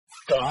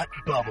Thought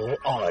Bubble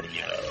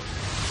Audio.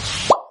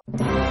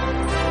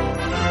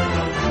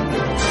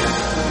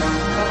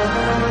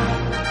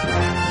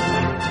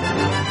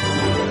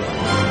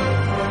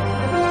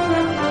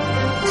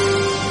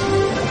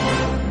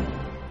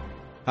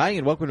 Hi,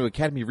 and welcome to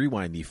Academy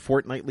Rewind, the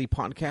fortnightly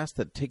podcast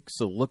that takes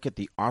a look at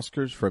the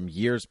Oscars from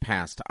years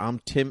past. I'm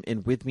Tim,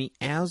 and with me,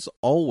 as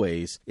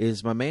always,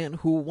 is my man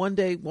who one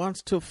day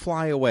wants to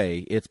fly away.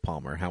 It's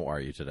Palmer. How are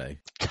you today?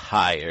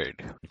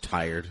 Tired.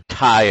 Tired?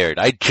 Tired.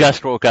 I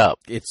just woke up.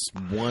 It's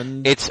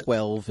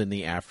 1:12 in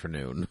the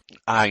afternoon.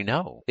 I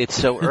know. It's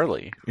so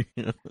early.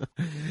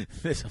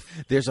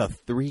 There's a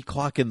 3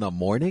 o'clock in the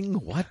morning?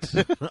 What?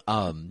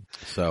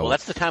 Well,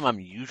 that's the time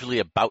I'm usually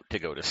about to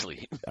go to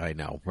sleep. I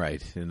know,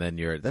 right. And then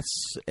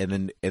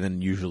and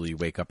then usually you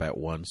wake up at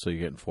 1, so you're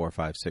getting 4,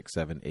 5, 6,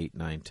 7, 8,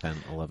 9, 10,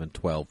 11,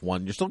 12,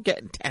 1. You're still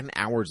getting 10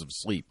 hours of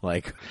sleep.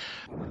 Like,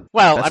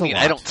 well, that's I mean,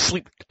 I don't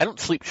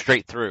sleep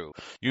straight through.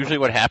 Usually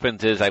what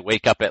happens is I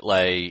wake up at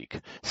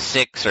like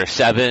 6 or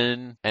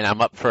 7 and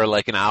I'm up for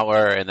like an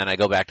hour and then I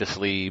go back to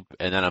sleep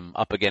and then I'm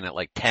up again at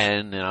like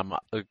 10 and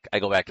I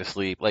go back to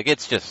sleep. Like,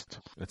 it's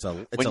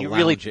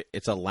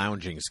a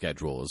lounging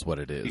schedule is what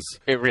it is.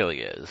 It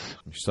really is.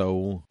 You're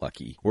so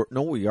lucky.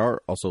 We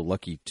are also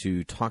lucky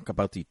to talk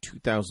about the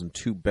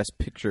 2002 Best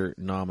Picture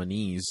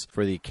nominees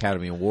for the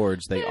Academy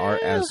Awards. They are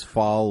as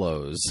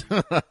follows.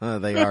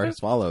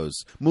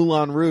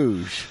 Moulin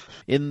Rouge,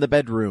 In the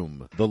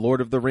Bedroom, The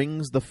Lord of the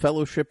Rings, The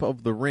Fellowship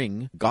of the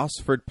Ring,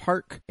 Gosford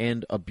Park,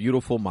 and A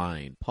Beautiful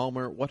Mind.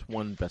 Palmer, what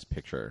won Best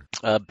Picture?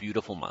 A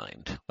Beautiful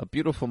Mind. A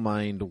Beautiful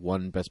Mind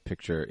won Best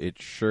Picture.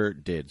 It sure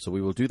did. So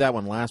we will do that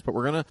one last, but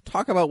we're going to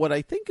talk about what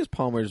I think is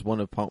Palmer's one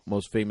of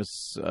most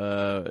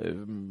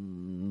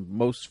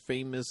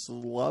famous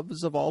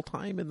loves of all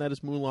time, and that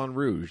is Moulin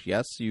Rouge.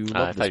 Yes, you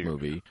love this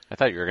movie. I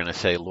thought you were going to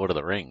say Lord of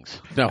the Rings.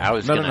 No, I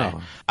was going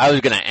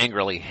to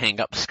angrily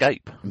hang up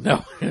Skype.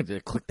 No,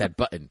 click that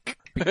button.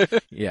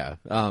 Yeah.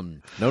 No.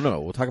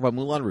 We'll talk about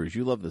Moulin Rouge.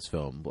 You love this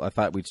film. I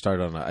thought we'd start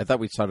on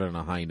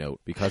a high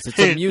note because it's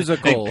a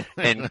musical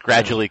and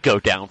gradually go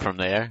down from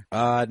there.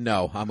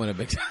 No, I'm gonna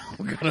mix.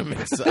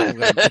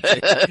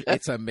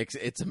 It's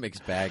a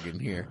mixed bag in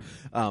here.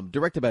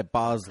 Directed by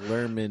Baz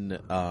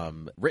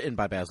Luhrmann, written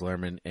by Baz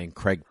Luhrmann and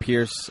Craig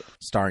Pearce,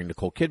 starring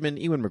Nicole Kidman,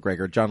 Ewan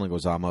McGregor, John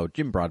Leguizamo,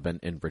 Jim Broadbent,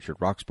 and Richard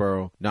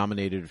Roxburgh.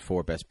 Nominated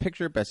for Best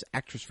Picture, Best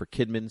Actress for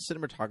Kidman,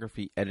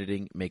 Cinematography,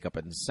 Editing, Makeup,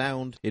 and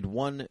Sound. It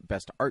won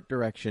Best Art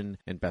Direction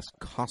and Best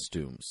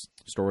Costumes.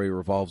 Story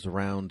revolves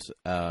around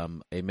a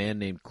man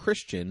named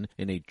Christian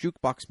in a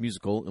jukebox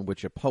musical in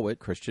which a poet,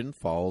 Christian,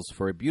 falls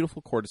for a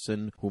beautiful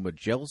courtesan whom a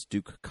jealous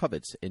duke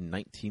covets in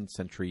 19th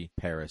century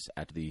Paris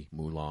at the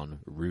Moulin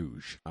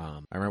Rouge.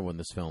 I remember when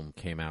this film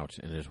came out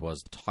and it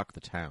was talk of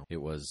the town.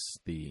 It was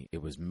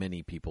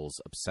many people's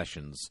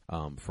obsessions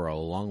for a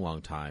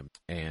long time,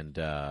 and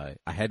I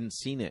hadn't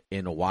seen it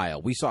in a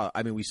while. We saw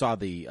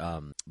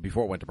the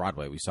before it went to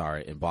Broadway. We saw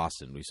it in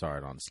Boston. We saw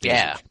it on stage.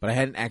 Yeah. But I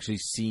hadn't actually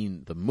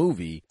seen the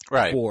movie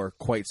for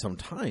quite some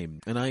time,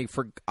 and I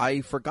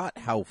forgot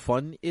how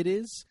fun it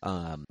is.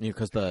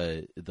 Because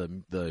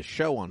the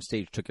show on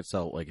stage took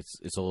itself like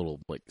it's a little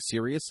like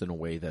serious in a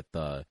way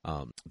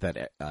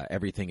that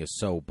everything is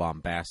so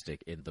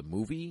bombastic in the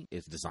movie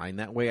is designed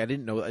that way. I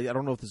didn't know. I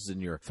don't know if this is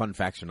in your fun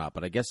facts or not,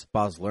 but I guess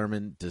Baz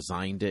Luhrmann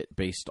designed it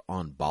based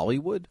on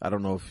Bollywood. I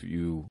don't know if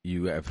you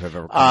have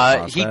ever come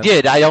across he that.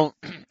 did. I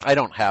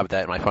don't have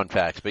that in my fun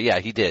facts, but yeah,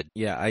 he did.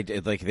 Yeah, I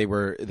did. Like they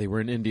were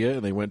in India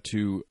and they went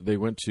to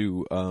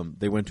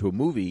a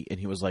movie, and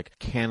he was like,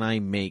 "Can I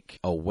make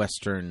a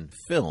Western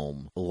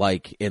film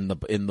like in the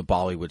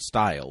Bollywood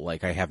style?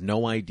 Like, I have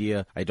no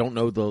idea. I don't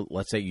know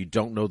let's say you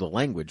don't know the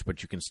language,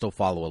 but you can still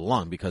follow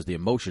along because the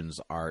emotions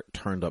are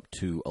turned up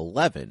to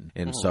 11,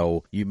 and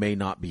so you may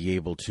not be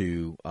able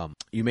to.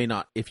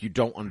 If you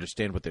don't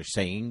understand what they're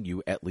saying,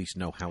 you at least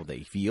know how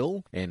they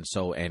feel, and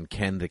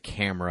can the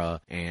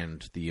camera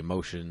and the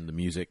emotion, the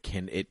music,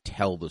 can it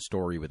tell the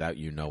story without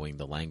you knowing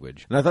the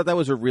language?" And I thought that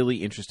was a really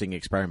interesting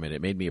experiment.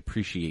 It made me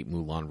appreciate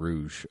Moulin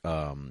Rouge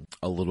a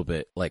little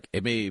bit. Like,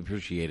 it made me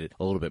appreciate it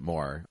a little bit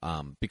more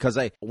because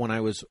when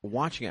I was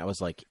watching it, I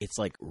was like, it's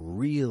like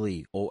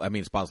really. I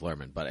mean, it's Baz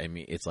Luhrmann, but I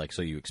mean, it's like,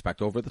 so you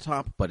expect over the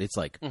top, but it's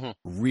like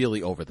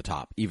really over the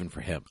top, even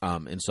for him.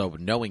 And so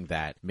knowing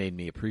that made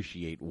me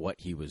appreciate what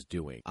he was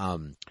doing.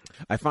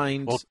 I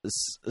find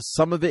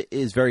some of it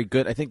is very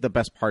good. I think the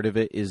best part of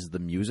it is the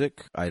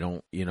music. I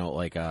don't,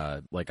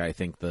 I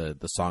think the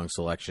song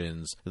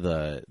selections,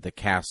 the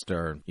cast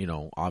are,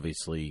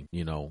 obviously,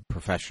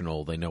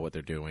 professional. They know what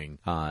they're doing.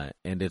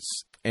 And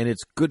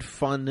it's good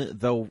fun,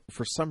 though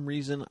for some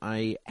reason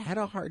I had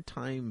a hard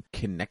time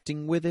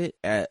connecting with it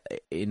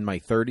in my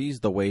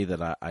 30s the way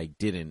that I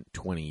didn't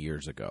 20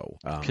 years ago.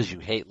 Because you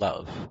hate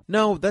love.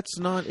 No, that's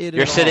not it.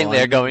 You're sitting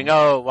there going,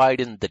 "Oh, why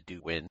didn't the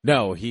dude win?"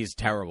 No, he's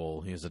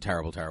terrible. He's a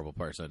terrible, terrible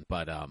person.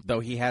 But though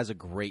he has a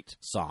great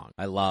song.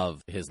 I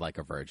love his "Like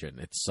a Virgin."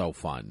 It's so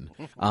fun.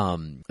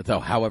 Though,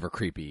 however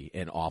creepy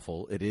and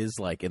awful it is,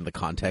 like in the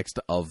context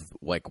of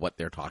like what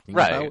they're talking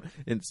Right. about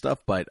and stuff.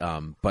 But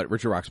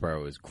Richard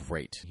Roxburgh is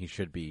great. He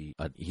should be.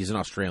 He's an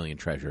Australian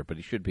treasure, but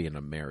he should be an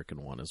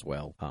American one as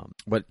well.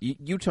 But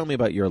you tell me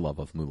about your love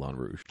of Moulin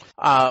Rouge.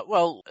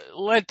 Well,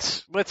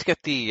 let's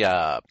get the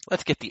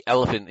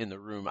elephant in the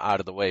room out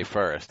of the way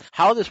first.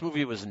 How this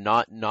movie was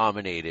not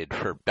nominated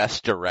for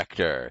Best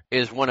Director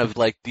is one of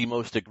like the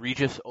most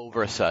egregious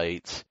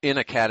oversights in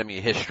Academy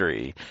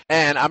history.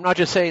 And I'm not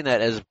just saying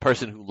that as a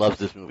person who loves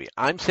this movie.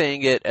 I'm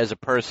saying it as a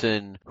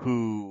person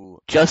who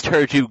just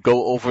heard you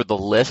go over the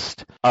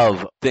list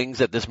of things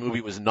that this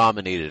movie was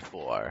nominated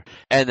for.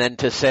 And then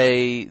to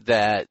say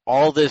that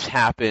all this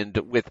happened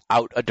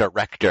without a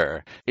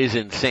director is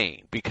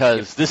insane,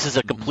 because this is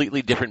a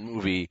completely different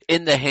movie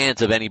in the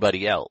hands of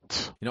anybody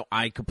else. You know,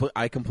 I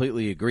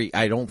completely agree.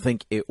 I don't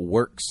think it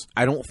works.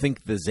 I don't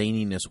think the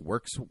zaniness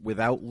works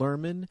without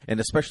Lerman, and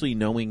especially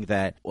knowing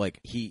that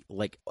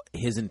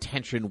his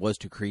intention was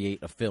to create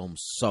a film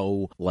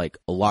so like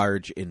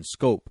large in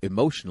scope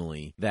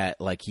emotionally that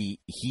like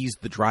he's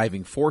the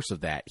driving force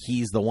of that.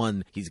 He's the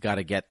one. He's got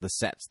to get the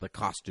sets, the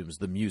costumes,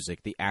 the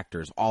music, the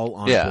actors all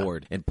on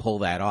board and pull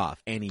that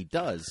off, and he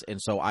does.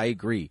 And so I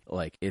agree.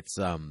 Like it's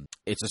a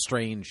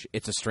strange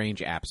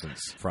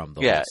absence from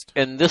the list.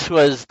 And this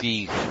was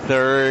the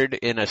third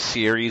in a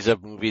series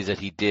of movies that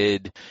he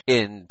did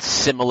in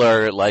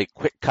similar like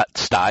quick cut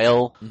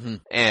style,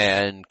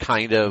 and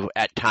kind of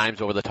at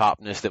times over the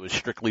topness. That was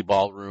Strictly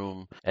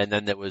Ballroom, and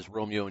then there was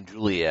Romeo and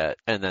Juliet,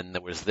 and then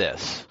there was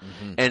this.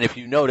 And if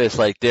you notice,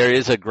 like there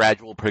is a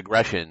gradual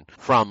progression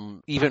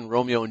from even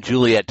Romeo and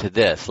Juliet to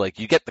this. Like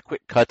you get the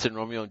quick cuts in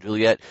Romeo and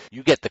Juliet,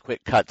 you get the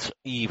quick cuts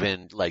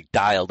even like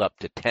dialed up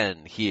to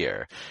 10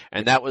 here,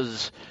 and that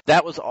was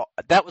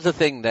a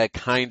thing that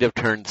kind of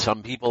turned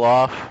some people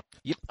off.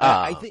 Yep.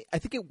 I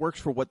think it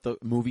works for what the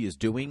movie is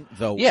doing,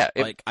 though. Yeah,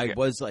 it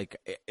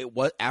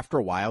was after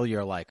a while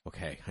you're like,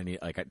 okay,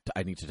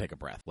 I need to take a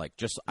breath. Like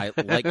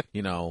like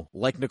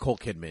Nicole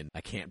Kidman,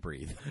 I can't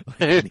breathe.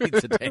 I need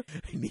to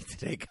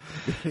take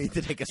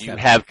a step. You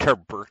have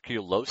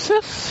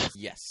tuberculosis?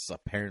 Yes,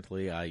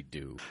 apparently I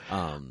do.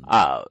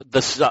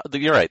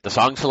 You're right. The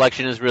song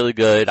selection is really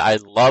good. I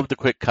love the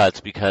quick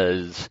cuts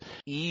because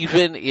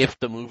even if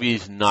the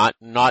movie's not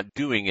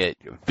doing it,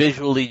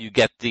 visually you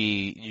get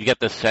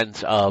the sense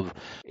of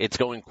it's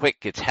going quick,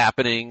 it's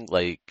happening.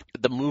 Like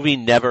the movie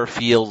never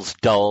feels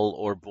dull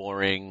or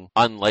boring,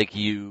 unlike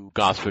you,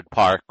 Gosford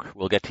Park.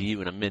 We'll get to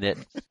you in a minute.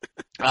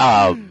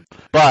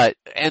 But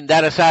and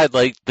that aside,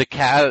 like the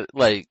cast,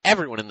 like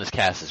everyone in this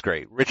cast is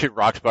great. Richard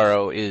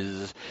Roxburgh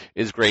is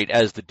great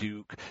as the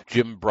Duke.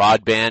 Jim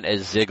Broadbent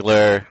as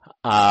Ziegler.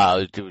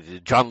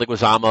 John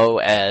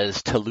Leguizamo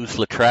as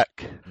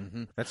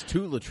Toulouse-Lautrec. That's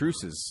two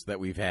Latrousses that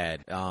we've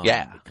had.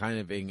 Kind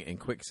of in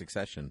quick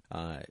succession.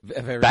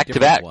 Back to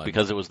back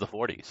because it was the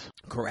 40s.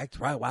 Correct.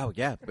 Right. Wow.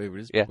 Yeah. It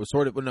was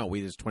sort of. Well, no,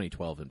 it was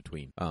 2012 in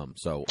between.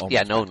 So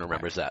no one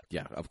remembers that.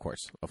 Yeah. Of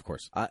course.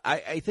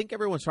 I think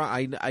everyone's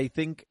trying. I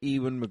think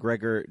Ewan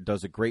McGregor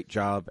does a great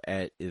job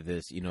at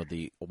this. You know,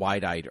 the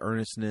wide-eyed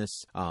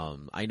earnestness.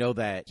 I know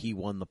that he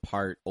won the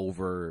part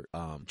over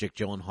Jake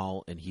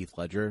Gyllenhaal and Heath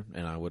Ledger,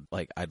 and I would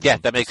like.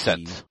 That makes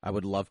sense. I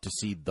would love to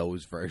see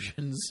those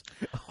versions.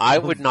 I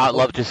would not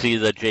love to see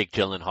the Jake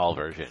Gyllenhaal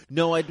version.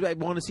 No, I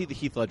want to see the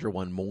Heath Ledger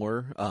one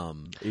more.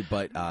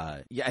 But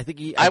I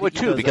think I would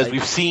too, because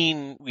we've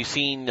seen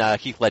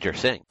Heath Ledger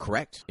sing.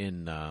 Correct.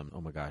 In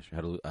oh my gosh,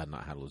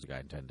 not How to Lose a Guy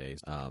in 10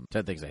 Days.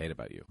 10 Things I Hate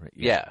About You. Right?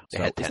 Yeah.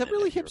 So, is that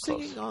really him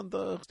singing on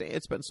the stage?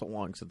 It's been so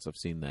long since I've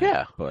seen that.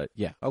 Yeah. But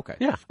yeah. Okay.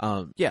 Yeah.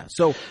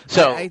 So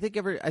I think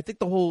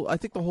the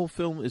whole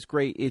film is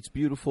great. It's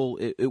beautiful.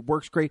 It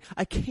works great.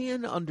 I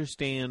can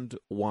understand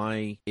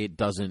why it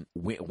doesn't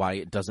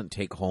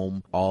take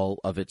home all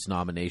of its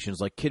nominations.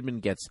 Like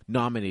Kidman gets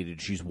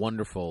nominated, she's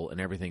wonderful and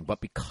everything,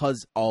 but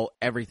because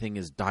everything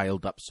is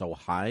dialed up so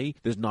high,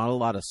 there's not a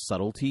lot of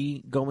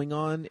subtlety going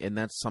on, and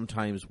that's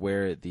sometimes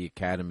where the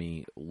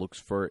Academy looks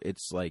for.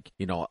 It's like,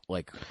 you know,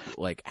 like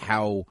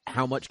how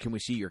much can we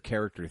see your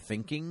character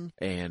thinking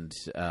and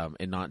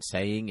not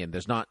saying, and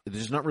there's not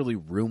really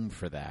room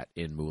for that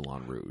in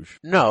Moulin Rouge.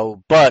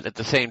 No, but at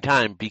the same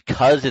time,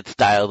 because it's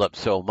dialed up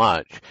so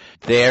much,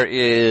 there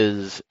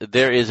is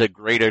a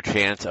greater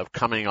chance of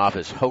coming off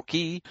as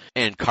hokey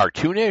and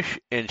cartoonish,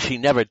 and she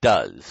never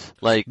does.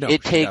 Like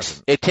it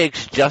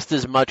takes just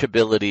as much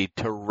ability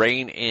to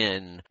rein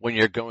in when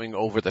you're going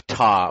over the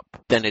top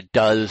than it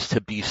does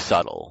to be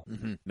subtle.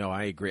 No,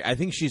 I agree. I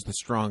think she's the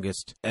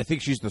strongest.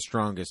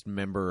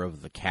 Member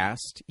of the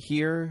cast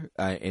here,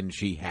 and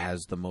she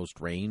has the most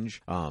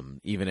range.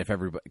 Even if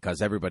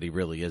everybody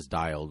really is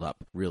dialed up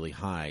really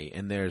high,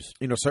 and there's,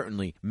 you know,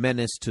 certainly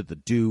menace to the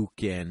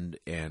Duke and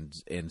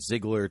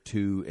Ziegler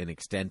to an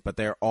extent, but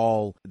they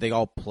all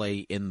play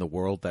in the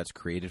world that's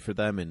created for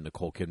them. And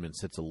Nicole Kidman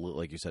sits a little,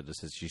 like you said,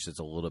 she sits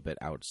a little bit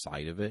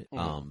outside of it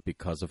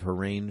because of her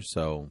range.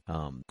 So,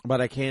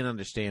 but I can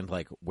understand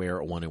like where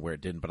it won and where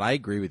it didn't. But I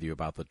agree with you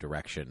about the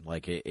direction.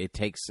 Like it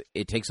takes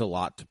a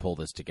lot to pull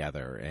this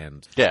together,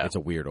 and it's a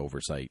weird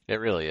oversight. It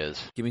really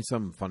is. Give me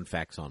some fun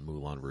facts on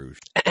Moulin Rouge.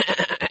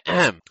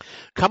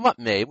 Come Up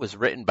May was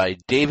written by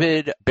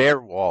David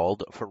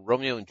Beerwald for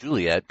Romeo and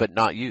Juliet, but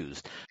not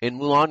used. In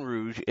Moulin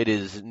Rouge, it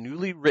is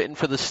newly written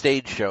for the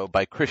stage show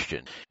by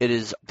Christian. It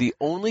is the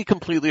only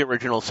completely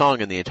original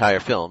song in the entire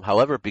film.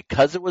 However,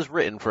 because it was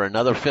written for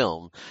another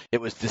film,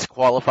 it was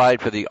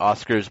disqualified for the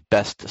Oscars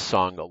Best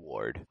Song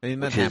Award. I mean,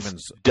 that which happens.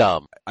 Is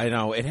dumb. I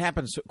know it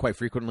happens quite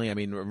frequently. I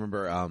mean,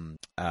 remember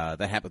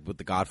that happened with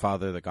The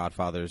Godfather. The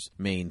Godfather's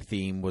main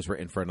theme was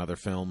written for another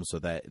film, so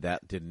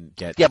that didn't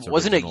get. Yeah, its but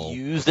wasn't original... it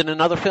used in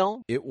another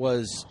film? It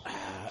was.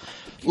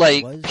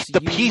 Like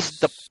the piece,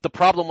 the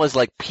problem was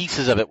like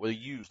pieces of it were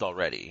used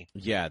already.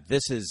 Yeah,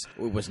 it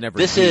was never.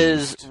 This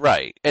used. is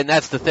right, and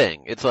that's the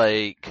thing. It's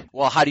like,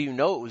 well, how do you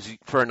know it was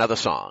for another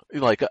song?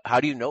 Like, how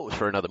do you know it was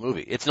for another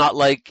movie? It's not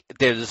like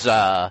there's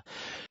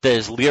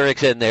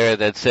lyrics in there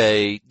that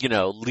say,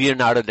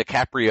 Leonardo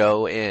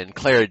DiCaprio and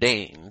Claire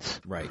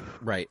Danes. Right.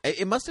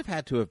 It must have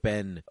had to have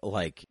been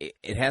like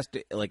it has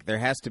to there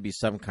has to be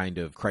some kind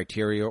of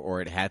criteria, or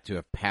it had to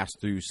have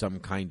passed through some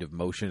kind of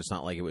motion. It's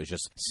not like it was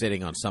just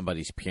sitting on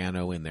somebody's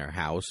piano in their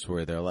house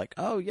where they're like,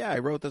 oh yeah, I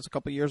wrote this a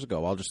couple years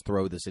ago, I'll just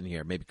throw this in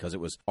here. Maybe because it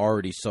was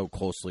already so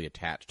closely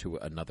attached to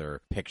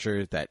another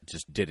picture that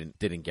just didn't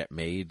get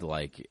made,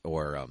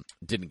 or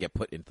didn't get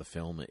put into the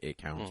film. It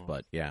counts.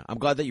 But yeah, I'm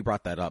glad that you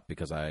brought that up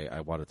because I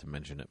wanted to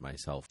mention it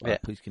myself. Yeah.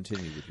 Please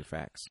continue with your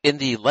facts. In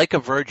the Like a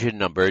Virgin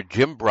number,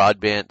 Jim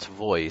Broadbent's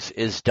voice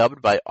is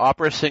dubbed by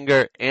opera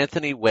singer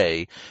Anthony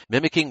Way,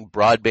 mimicking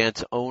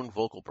Broadbent's own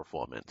vocal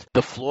performance.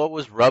 The floor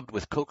was rubbed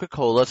with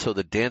Coca-Cola so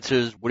the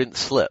dancers wouldn't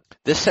slip.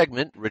 This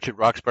segment, Richard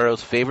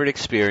Roxburgh's favorite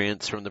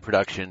experience from the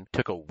production,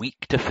 took a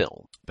week to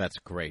film. That's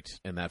great.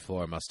 And that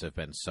floor must have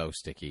been so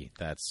sticky.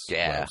 That's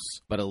yeah.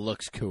 gross. But it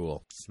looks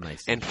cool. It's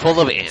nice. And full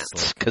of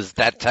ants, because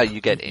that's how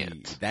you get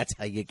ants. That's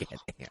how you get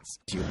ants.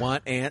 Do you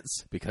want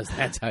ants? Because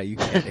that's how you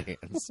get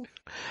ants.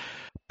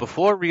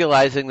 Before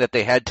realizing that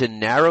they had to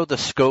narrow the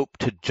scope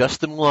to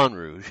just the Moulin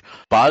Rouge,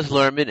 Baz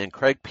Luhrmann and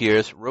Craig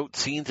Pearce wrote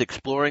scenes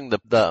exploring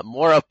the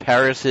more of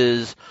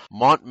Paris's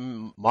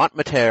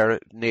Montmartre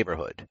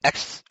neighborhood.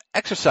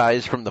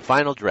 Exercise from the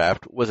final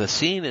draft was a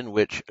scene in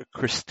which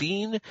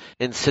Christine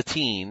and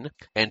Satine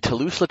and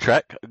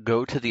Toulouse-Lautrec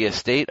go to the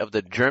estate of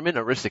the German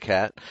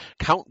aristocrat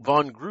Count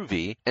von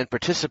Groovy and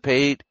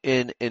participate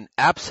in an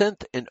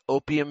absinthe and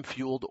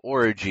opium-fueled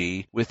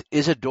orgy with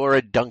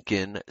Isadora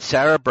Duncan,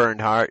 Sarah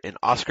Bernhardt, and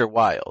Oscar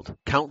Wilde.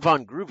 Count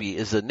von Groovy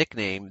is the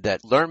nickname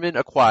that Luhrmann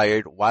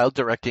acquired while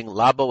directing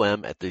La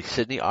Boheme at the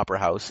Sydney Opera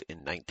House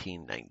in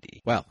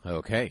 1990. Well,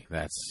 okay,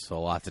 that's a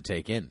lot to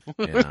take in,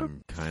 and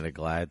I'm kind of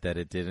glad that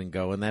it didn't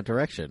go in that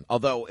direction.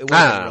 Although it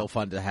was real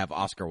fun to have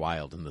Oscar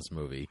Wilde in this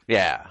movie.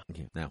 Yeah.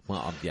 No,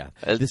 well, yeah.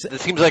 This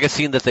seems like a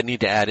scene that they need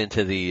to add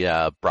into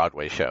the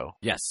Broadway show.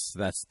 Yes,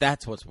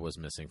 that's what was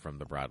missing from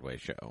the Broadway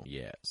show.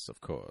 Yes,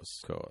 of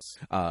course.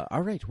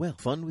 All right, well,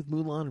 fun with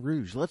Moulin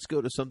Rouge. Let's go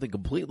to something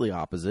completely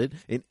opposite.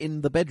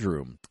 In the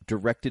Bedroom,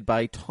 directed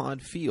by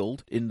Todd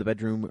Field. In the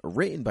Bedroom,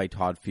 written by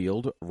Todd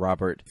Field,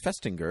 Robert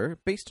Festinger,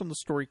 based on the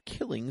story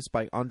Killings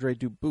by Andre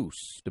Dubus.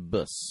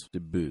 Dubus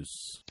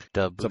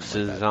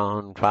is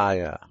on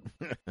fire.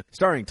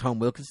 Starring Tom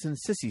Wilkinson,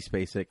 Sissy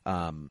Spacek,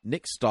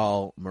 Nick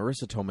Stahl,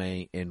 Marissa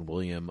Tomei, and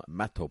William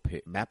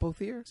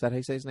Mapother? Is that how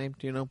you say his name?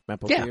 Do you know?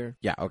 Mapother?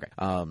 Yeah, okay.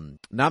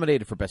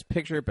 Nominated for Best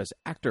Picture, Best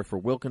Actor for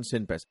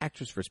Wilkinson, Best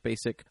Actress for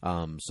Spacek,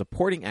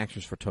 Supporting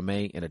Actress for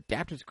Tomei, and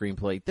Adapted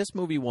Screenplay. This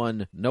movie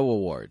won no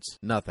awards.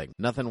 Nothing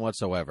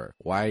whatsoever.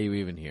 Why are you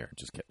even here?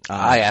 Just kidding.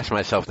 I ask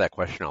myself that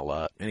question a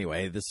lot.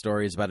 Anyway, this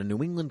story is about a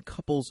New England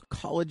couple's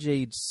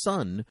college-age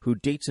son who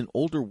dates an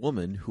older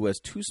woman who has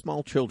two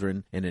small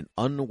children and an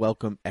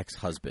unwelcome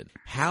ex-husband.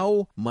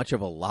 How much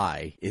of a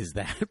lie is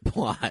that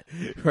plot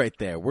right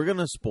there? We're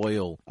gonna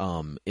spoil.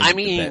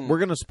 We're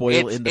gonna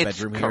spoil in the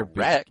bedroom here.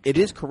 Correct. It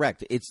is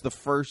correct. It's the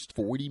first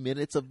 40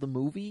 minutes of the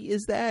movie.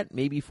 Is that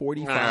maybe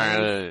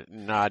 45?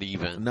 Not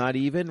even. Not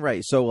even.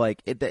 Right. So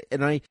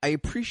and I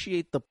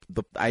appreciate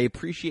I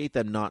appreciate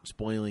them not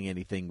spoiling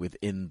anything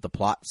within the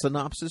plot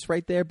synopsis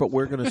right there. But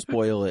we're gonna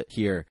spoil it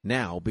here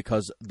now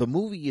because the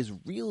movie is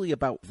really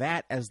about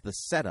that as the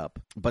setup.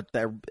 But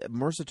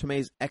Marissa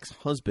Tomei's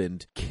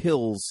ex-husband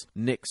kills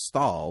Nick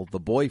Stahl, the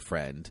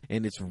boyfriend,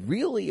 and it's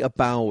really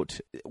about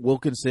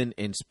Wilkinson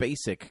and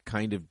Spacek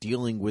kind of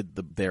dealing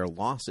with their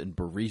loss and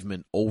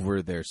bereavement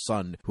over their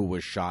son who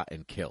was shot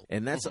and killed.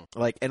 And that's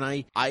and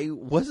I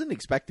wasn't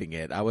expecting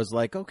it. I was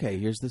like, okay,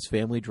 here's this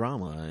family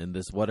drama and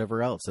this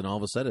whatever else, and all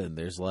of a sudden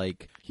there's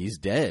he's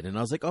dead, and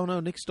I was like, oh no,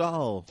 Nick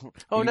Stahl.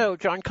 Oh no,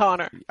 John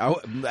Connor.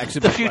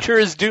 Actually, the future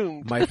is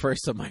doomed. My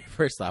first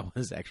thought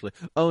was actually,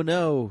 oh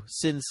no,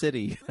 Sin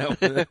City.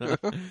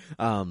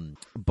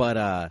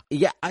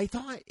 Yeah, I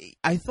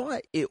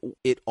thought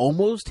it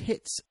almost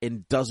hits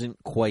and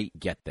doesn't quite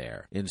get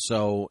there, and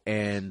so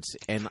and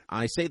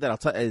I say that I'll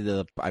tell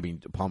you. I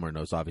mean, Palmer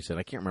knows obviously, and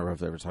I can't remember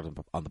if I ever talked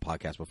on the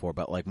podcast before,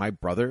 but my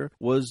brother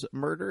was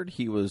murdered.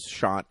 He was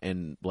shot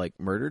and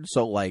murdered.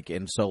 So and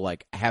and so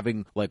like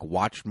having like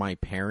watched my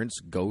parents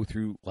go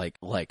through like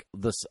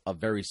this a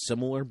very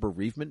similar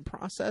bereavement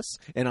process,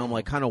 and I'm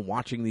like kind of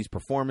watching these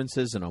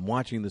performances, and I'm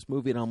watching this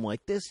movie, and I'm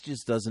like, this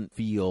just doesn't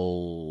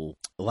feel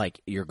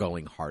like you're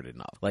going hard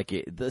enough. Like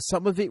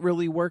some of it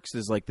really works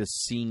is like this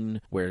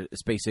scene where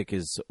Spacek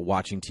is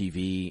watching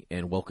TV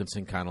and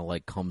Wilkinson kind of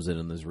like comes in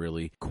and is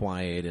really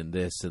quiet and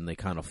this, and they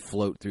kind of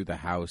float through the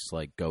house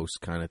like ghost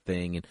kind of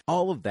thing, and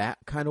all of that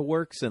kind of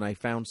works. And I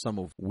found some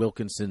of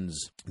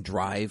Wilkinson's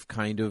drive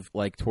kind of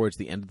like towards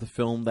the end of the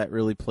film that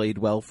really played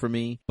well for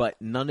me, but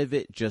none of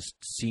it just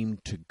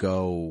seemed to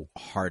go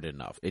hard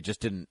enough. It just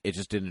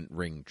didn't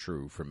ring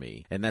true for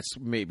me, and that's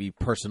maybe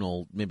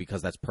personal, maybe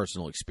because that's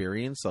personal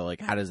experience. So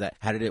like, how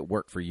did it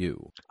work for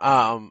you?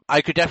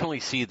 I could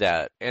definitely see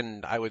that,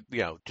 and I would,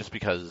 just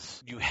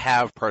because you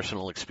have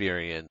personal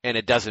experience and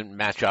it doesn't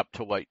match up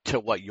to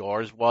what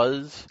yours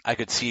was, I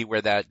could see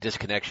where that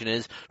disconnection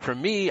is. For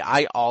me,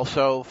 I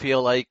also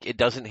feel like it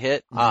doesn't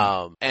hit.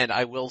 And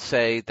I will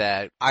say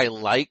that I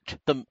liked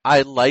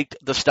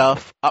the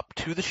stuff up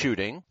to the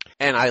shooting,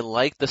 and I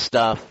liked the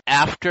stuff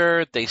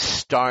after they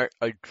start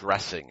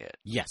addressing it.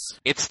 Yes.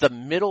 It's the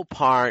middle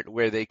part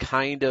where they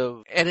kind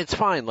of, and it's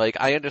fine. Like,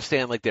 I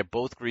understand, like, they're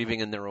both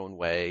grieving in their own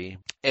way,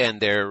 and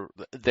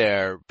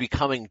they're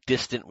becoming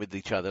distant with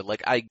each other.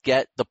 Like, I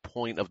get the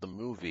point of the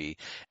movie,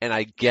 and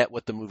I get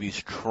what the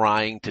movie's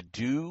trying to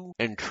do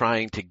and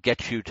trying to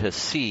get you to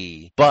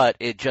see, but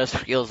it just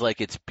feels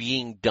like it's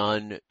being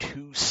done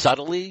too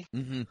subtly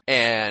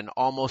and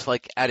almost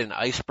like at an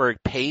iceberg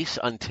pace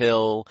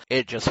until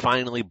it just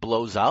finally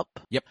blows up.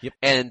 Yep.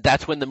 And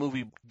that's when the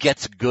movie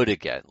gets good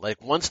again.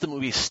 Like, once the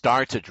movie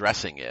starts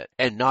addressing it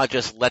and not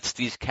just lets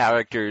these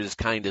characters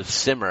kind of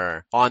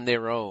simmer on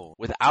their own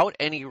without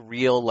any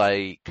real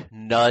like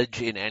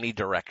nudge in any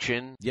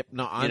direction. Yep.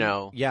 No,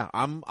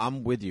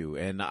 I'm with you,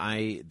 and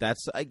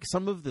that's like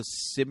some of the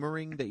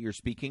simmering that you're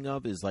speaking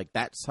of is like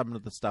that's some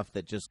of the stuff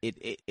that just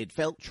it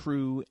felt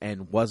true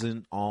and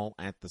wasn't all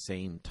at the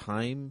same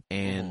time,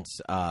 and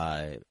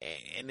I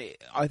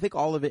think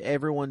all of it,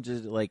 everyone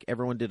did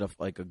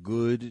a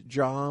good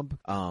job.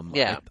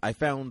 I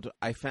found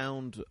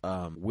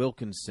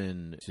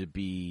Wilkinson to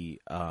be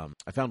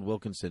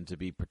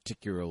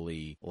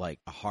particularly like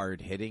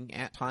hard hitting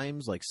at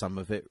times. Like, some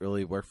of it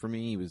really worked for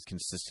me. He was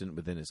consistent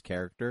within his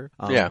character.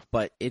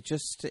 But it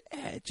just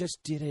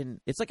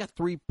didn't. It's like a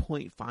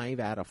 3.5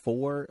 out of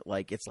 4.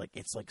 Like, it's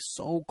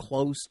so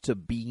close to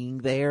being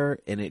there,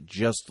 and it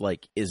just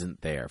like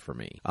isn't there for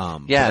me.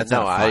 That's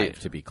not a 5,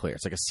 to be clear.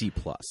 It's like a C+.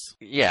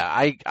 Yeah,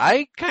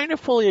 I kind of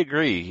fully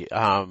agree.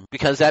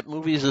 Because this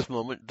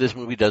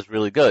movie does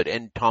really good,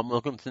 and Tom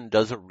Wilkinson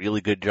does a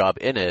really good job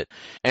in it.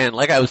 And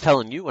like I was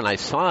telling you when I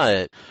saw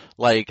it,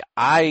 like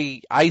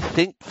I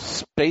think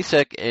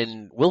Spacek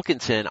and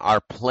Wilkinson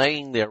are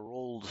playing their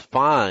roles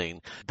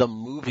fine. The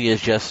movie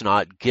is just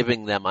not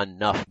giving them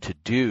enough to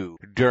do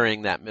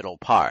during that middle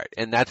part,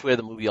 and that's where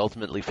the movie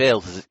ultimately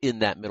fails, is in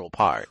that middle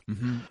part.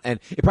 And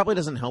it probably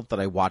doesn't help that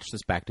I watched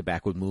this back to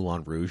back with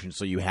Moulin Rouge, and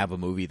so you have a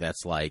movie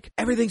that's like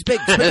everything's big,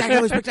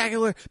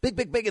 spectacular,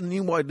 big, and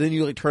then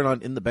you like turn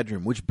on In the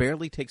Bedroom, which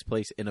barely takes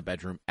place in a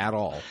bedroom at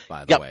all,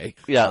 by the way.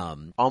 Yeah,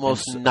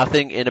 almost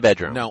nothing in a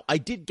bedroom. No, I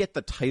did get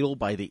the title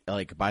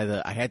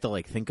I had to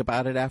like think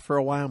about it after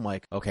a while. I'm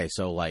like, okay,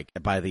 so like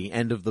by the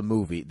end of the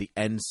movie, the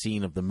end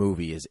scene of the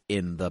movie is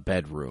in the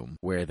bedroom,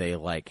 where they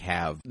like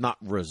have not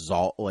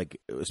resolved, like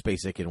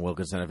Spacek and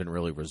Wilkinson haven't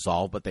really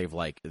resolved, but they've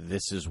like,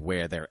 this is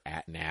where they're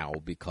at now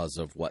because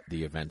of what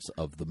the events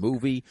of the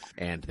movie,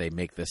 and they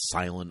make this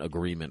silent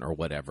agreement or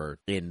whatever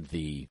in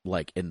the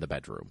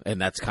bedroom,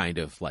 and that's kind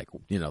of like,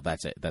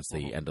 that's it. That's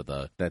the end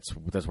of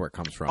that's where it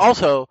comes from.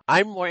 Also,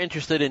 I'm more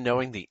interested in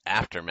knowing the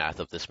aftermath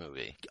of this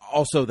movie.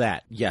 Also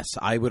that, yes,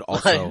 I would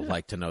also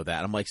like to know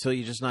that. I'm like, so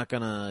you're just not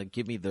gonna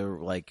give me the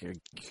like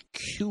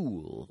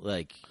cool,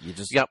 like you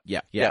just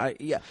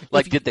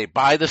Like, did they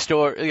buy the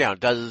story?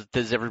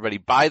 Does everybody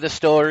buy the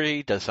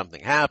story? Does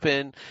something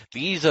happen?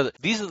 These are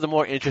the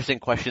more interesting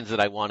questions that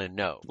I want to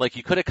know. Like,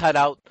 you could have cut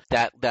out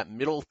that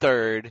middle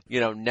third,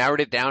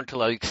 narrowed it down to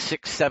like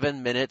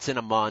 6-7 minutes in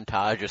a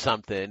montage or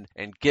something,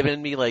 and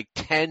given me like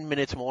 10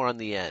 minutes more on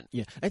the end.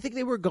 Yeah, I think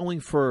they were going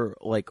for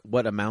like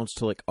what amounts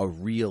to like a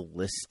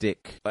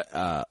realistic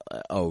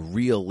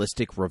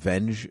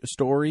revenge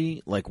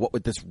story. Like, what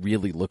would this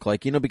really look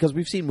like? Because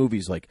we've seen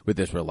movies like with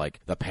this where like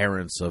the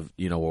parents of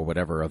or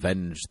whatever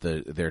avenge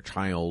their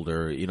child,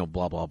 or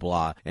blah blah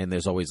blah, and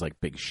there's always like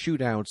big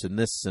shootouts and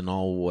this and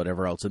all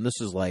whatever else. And this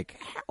is like,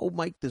 how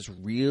might this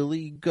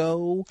really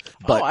go?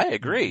 But I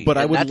agree. But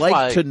I would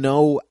like to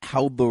know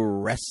how the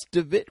rest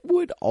of it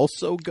would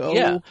also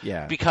go.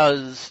 Yeah.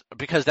 Because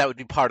that would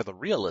be part of the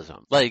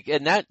realism. Like,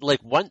 and that,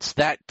 like, once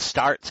that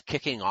starts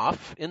kicking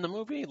off in the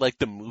movie, like,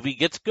 the movie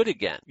gets good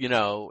again.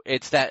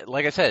 It's that,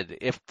 like I said,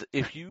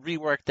 if you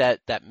rework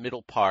that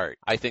middle part,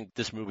 I think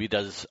this movie movie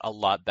does a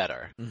lot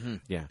better. Mm-hmm.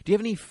 Yeah. Do you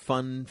have any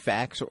fun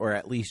facts, or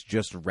at least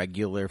just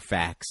regular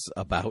facts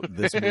about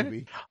this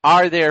movie?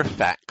 Are there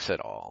facts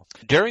at all?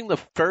 During the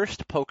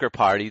first poker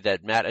party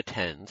that Matt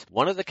attends,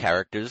 one of the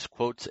characters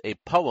quotes a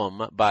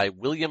poem by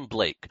William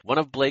Blake. One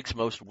of Blake's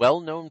most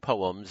well-known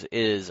poems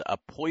is A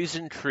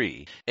Poison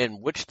Tree,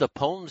 in which the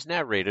poem's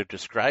narrator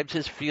describes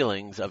his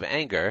feelings of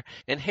anger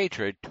and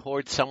hatred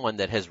towards someone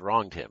that has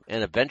wronged him,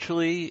 and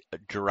eventually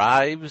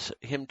drives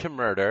him to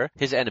murder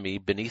his enemy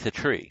beneath a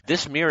tree.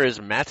 This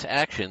mirrors Matt's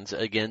actions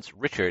against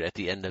Richard at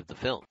the end of the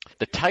film.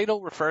 The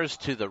title refers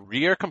to the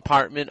rear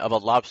compartment of a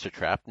lobster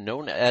trap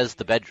known as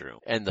the bedroom,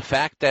 and the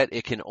fact that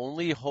it can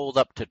only hold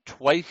up to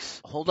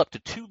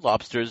two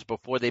lobsters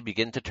before they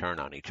begin to turn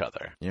on each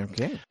other.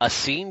 Okay. A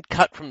scene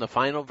cut from the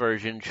final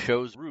version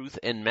shows Ruth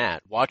and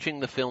Matt watching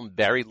the film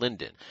Barry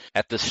Lyndon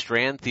at the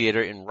Strand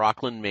Theater in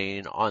Rockland,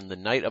 Maine on the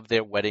night of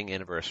their wedding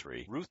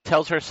anniversary. Ruth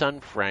tells her son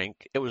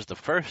Frank, it was the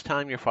first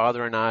film your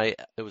father and I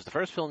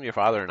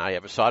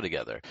ever saw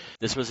together.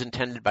 This was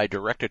intended by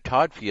director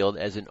Todd Field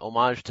as an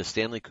homage to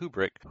Stanley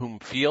Kubrick, whom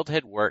Field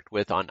had worked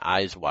with on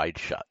Eyes Wide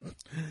Shut.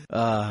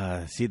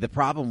 See, the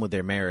problem with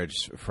their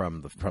marriage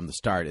from the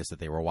start is that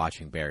they were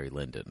watching Barry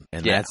Lyndon,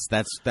 and Yeah.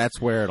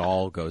 that's where it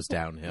all goes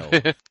downhill.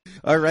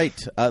 All right,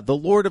 The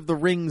Lord of the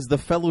Rings: The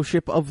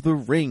Fellowship of the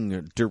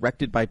Ring,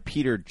 directed by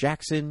Peter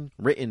Jackson,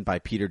 written by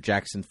Peter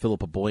Jackson,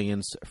 Philippa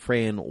Boyens,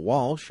 Fran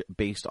Walsh,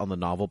 based on the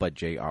novel by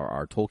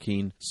J.R.R.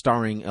 Tolkien,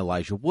 starring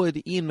Elijah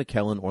Wood, Ian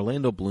McKellen,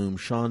 Orlando Bloom,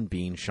 Sean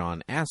Bean,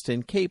 Sean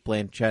Astin, Kate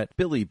Blanchett,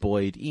 Billy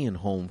Boyd, Ian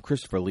Holm,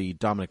 Christopher Lee,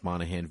 Dominic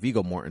Monaghan,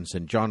 Viggo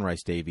Mortensen, John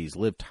Rhys Davies,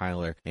 Liv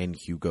Tyler, and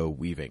Hugo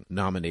Weaving.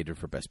 Nominated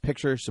for Best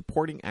Picture,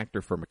 Supporting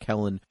Actor for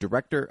McKellen,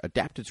 Director,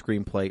 Adapted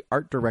Screenplay,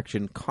 Art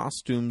Direction,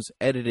 Costumes,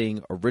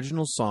 Editing,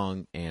 Original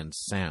Song, and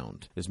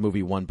Sound. This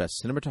movie won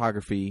Best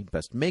Cinematography,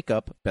 Best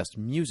Makeup, Best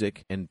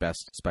Music, and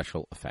Best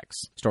Special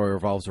Effects. Story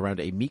revolves around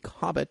a meek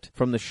hobbit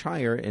from the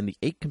Shire and the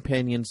 8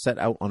 companions set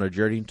out on a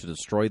journey to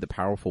destroy the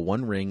powerful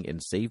One Ring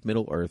and save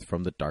Middle-earth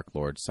from the Dark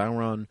Lord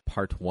Sauron,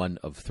 part 1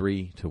 of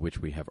 3, to which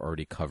we have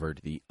already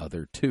covered the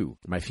other 2.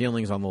 My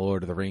feelings on The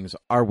Lord of the Rings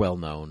are well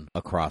known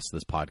across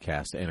this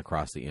podcast and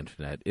across the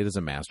internet. It is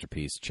a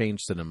masterpiece,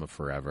 changed cinema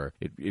forever.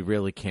 It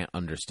really can't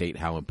understate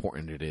how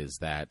important it is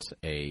that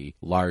a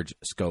large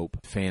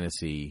scope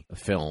fantasy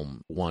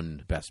film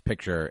won Best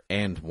Picture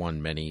and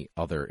won many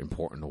other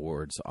important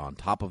awards on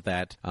top of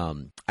that.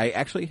 I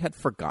actually had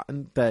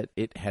forgotten that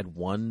it had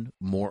won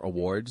more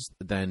awards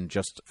than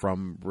just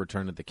from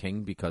Return of the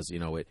King, because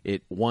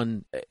it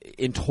won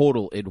in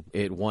total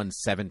it won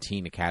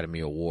 17 Academy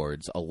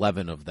Awards,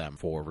 11 of them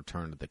for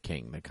Return of the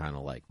King. They kind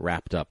of like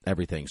wrapped up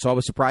everything. So I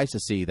was surprised to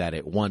see that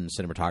it won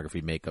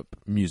cinematography, makeup,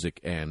 music,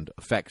 and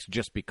effects,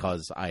 just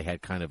because I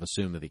had kind of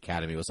assumed that the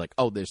Academy was like,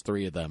 oh, there's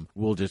 3 of them,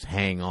 we'll just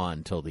hang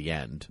on till the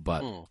end.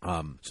 But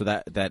so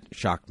that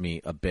shocked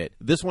me a bit.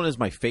 This one is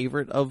my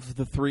favorite of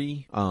the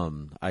 3.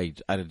 I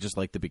just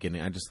like the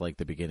beginning. I just like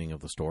the beginning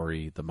of the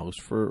story the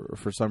most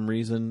for some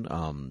reason.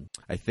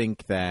 I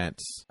think that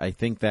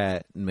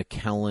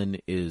McKellen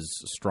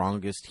is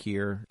strongest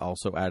here,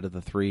 also out of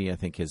the 3. I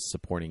think his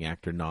supporting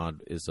actor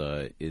nod is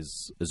a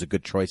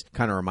good choice.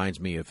 Kind of reminds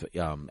me of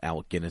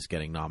Alec Guinness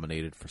getting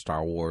nominated for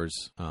Star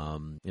Wars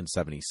in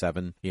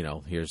 '77.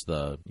 Here's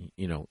the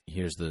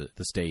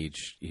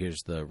stage.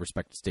 Here's the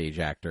respected stage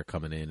actor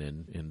coming in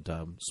and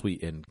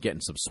sweet and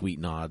getting some sweet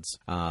nods.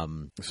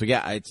 So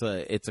yeah,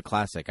 it's a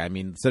classic. I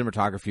mean, the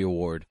cinematography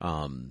award,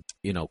 kind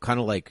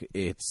of like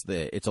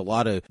it's a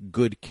lot of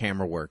good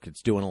camera work.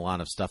 It's doing a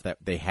lot of stuff that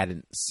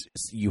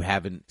you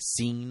haven't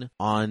seen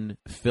on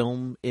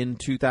film in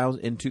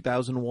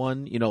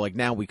 2001. Like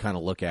now we kind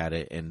of look at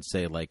it and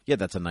say like, yeah,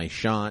 that's a nice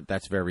shot.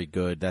 That's very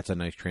good. That's a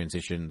nice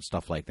transition,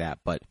 stuff like that.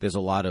 But there's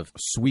a lot of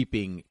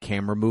sweeping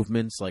camera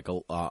movements, like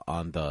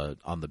on the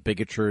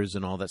bigatures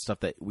and all that stuff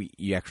that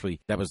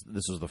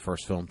this was the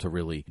first film to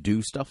really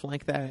do stuff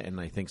like that. And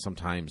I think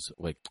sometimes,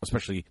 like,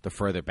 especially the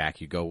further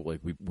back you go,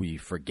 like we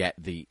forget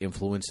the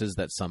influences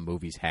that some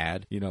movies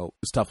had,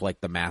 stuff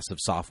like the massive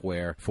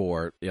software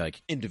for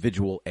like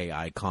individual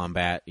AI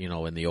combat,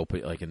 in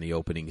the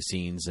opening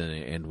scenes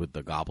and with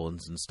the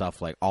goblins and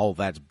stuff, like all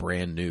that's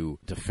brand new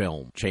to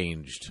film,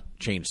 changed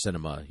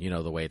cinema,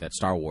 the way that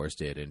Star Wars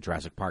did and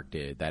Jurassic Park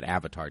did, that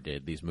Avatar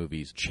did. These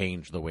movies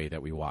changed the way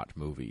that we watch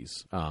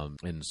movies.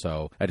 And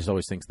so I just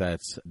always think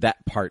that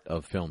part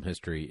of film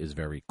history is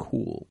very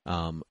cool.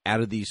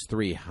 Out of these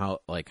 3,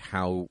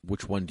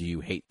 which one do you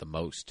hate the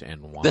most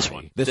and why?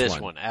 This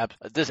one,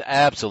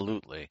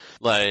 absolutely.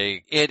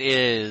 Like, it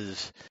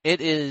is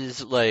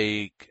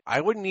like,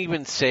 I wouldn't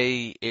even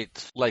say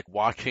it's like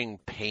watching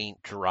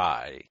paint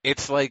dry.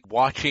 It's like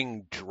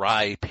watching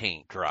dry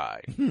paint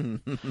dry.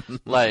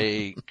 Like,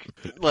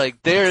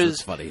 Like there's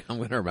That's funny. I'm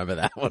gonna remember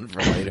that one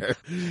for later.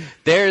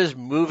 there's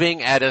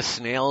moving at a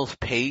snail's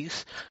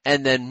pace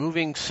and then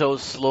moving so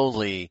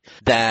slowly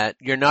that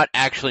you're not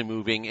actually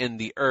moving and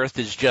the earth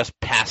is just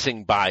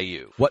passing by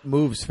you. What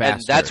moves faster?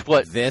 And that's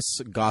what this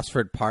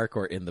Gosford Park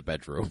or In the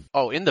Bedroom?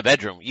 Oh, In the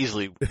Bedroom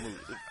easily.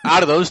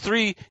 Out of those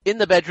three, In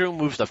the Bedroom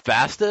moves the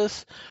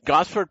fastest.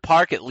 Gosford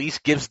Park at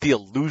least gives the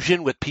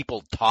illusion with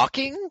people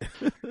talking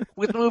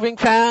with moving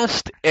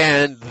fast.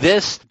 And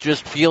this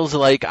just feels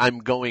like I'm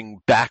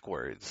going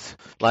backwards.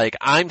 Like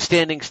I'm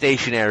standing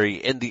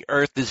stationary and the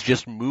Earth is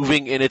just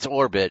moving in its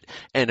orbit.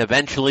 And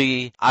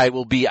eventually I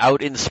will be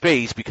out in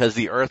space because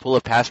the Earth will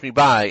have passed me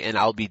by and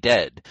I'll be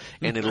dead.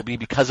 And it'll be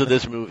because of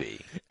this movie.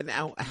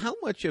 Now, how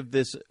much of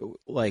this,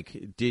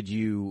 like, did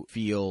you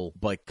feel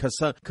like, cause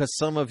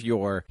some of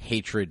your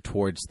hatred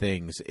towards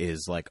things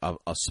is like a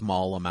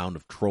small amount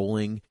of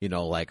trolling, you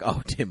know, like,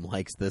 oh, Tim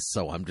likes this,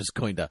 so I'm just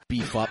going to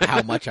beef up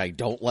how much I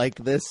don't like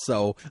this.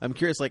 So I'm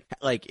curious,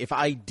 like if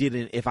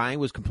I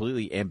was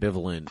completely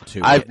ambivalent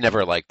to I've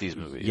never liked these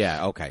movies.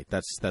 Yeah, okay.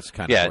 That's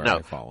kind of where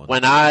I've fallen.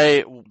 When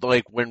I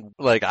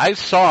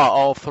saw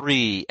all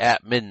three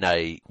at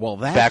midnight. Well,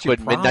 that's back your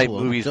when problem. midnight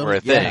movies were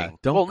a Yeah, thing.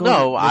 don't Well, go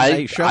no, to I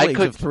midnight showings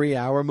could of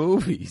 3-hour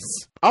movies.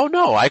 Oh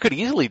no, I could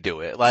easily do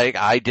it. Like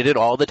I did it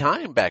all the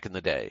time back in the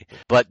day.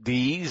 But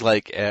these,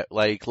 like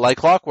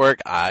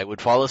clockwork, I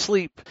would fall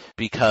asleep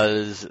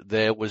because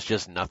there was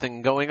just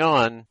nothing going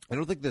on. I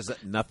don't think there's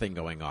nothing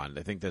going on.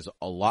 I think there's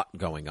a lot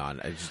going on.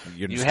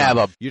 You're just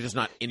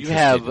not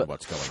interested in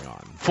what's going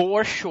on.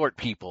 4 short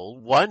people,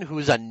 one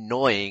who's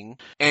annoying,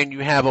 and you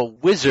have a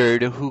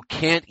wizard who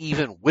can't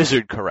even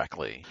wizard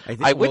correctly.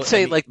 I would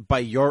say by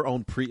your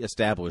own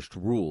pre-established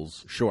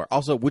rules, sure.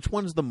 Also, which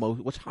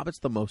Hobbit's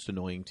the most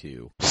annoying to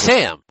you?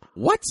 Sam.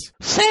 What?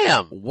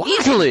 Sam. What?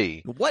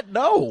 Easily. What?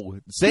 No.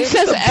 He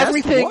says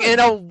everything in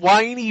a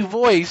whiny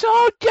voice.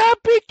 Oh,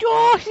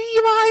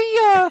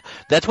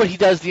 that's what he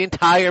does the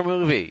entire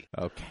movie.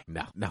 Okay.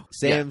 No.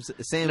 Sam's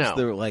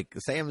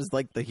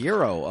like the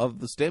hero of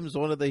the Stim's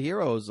one of the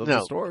heroes of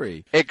the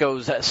story. It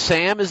goes,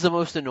 Sam is the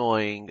most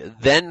annoying,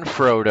 then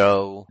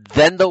Frodo,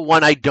 then the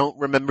one I don't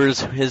remember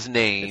his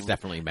name. It's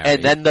definitely Merry.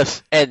 And then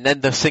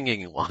the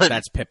singing one.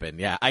 That's Pippin.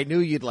 Yeah. I knew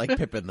you'd like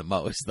Pippin the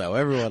most though.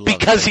 Everyone loves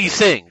because Pippin. He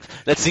sings.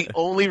 That's the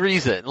only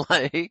reason.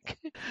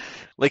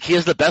 Like he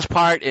has the best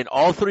part in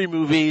all 3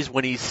 movies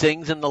when he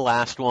sings in the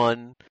last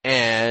one,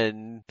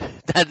 and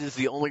that is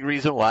the only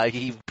reason why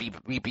he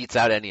beats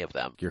out any of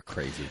them. You're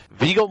crazy.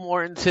 Viggo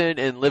Mortensen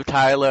and Liv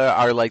Tyler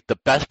are like the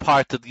best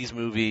parts of these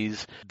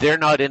movies. They're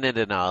not in it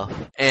enough,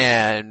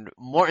 and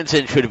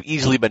Mortensen should have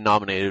easily been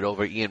nominated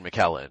over Ian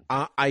McKellen.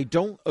 I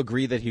don't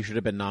agree that he should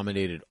have been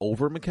nominated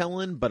over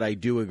McKellen, but I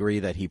do agree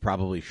that he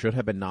probably should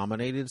have been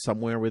nominated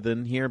somewhere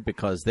within here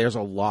because there's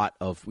a lot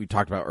of, we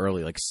talked about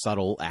earlier, like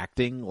subtle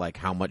acting, like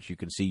how much you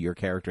can see your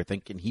character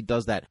think, and he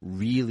does that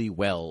really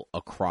well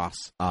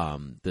across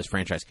this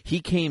franchise. He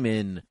came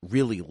in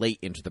really late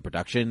into the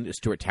production.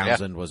 Stuart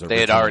Townsend was originally,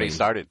 they had already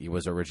started. He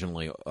was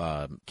originally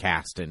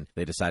cast, and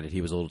they decided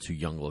he was a little too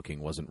young looking,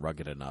 wasn't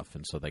rugged enough,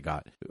 and so they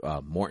got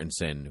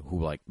Mortensen,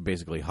 who like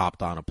basically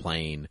hopped on a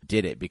plane,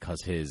 did it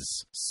because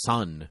his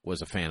son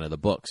was a fan of the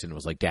books and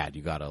was like, Dad,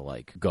 you gotta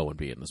like go and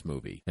be in this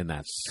movie, and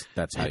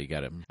that's how you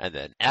get him. And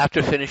then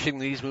after finishing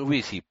these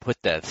movies, he put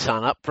that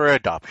son up for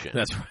adoption.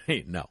 That's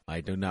right. No,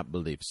 I do not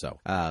believe so.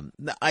 I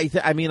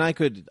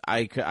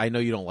know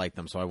you don't like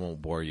them, so I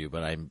won't bore you,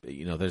 but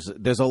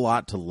there's a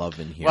lot to love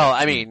in here. Well,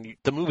 I mean,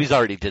 the movies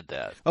already did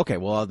that. Okay,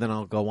 well, then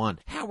I'll go on.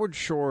 Howard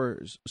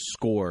Shore's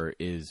score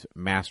is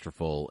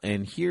masterful,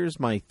 and here's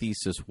my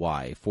thesis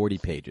why. 40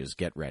 pages.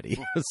 Get ready.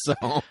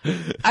 So,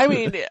 I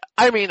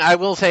mean, I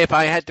will say if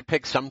I had to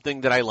pick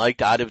something that I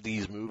liked out of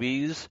these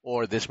movies,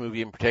 or this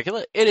movie in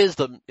particular, it is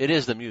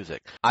the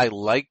music. I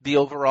liked the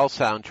overall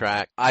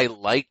soundtrack. I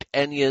liked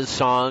Enya's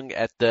song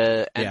at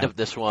the end of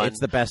this one. It's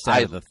the best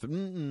out of the...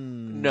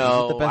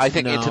 No, I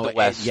think Into the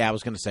West. I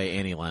was going to say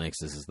Annie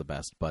Lennox's is the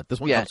best, but this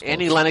one comes close.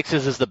 Annie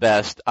Lennox's is the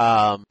best.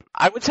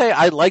 I would say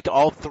I liked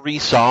all 3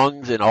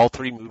 songs in all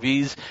 3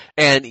 movies,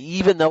 and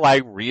even though I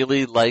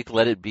really like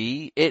Let It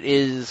Be, it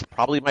is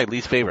probably my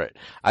least favorite.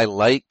 I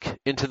like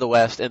Into the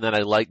West, and then I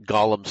like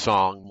Gollum's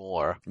song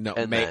more. No,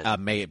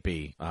 May It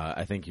Be.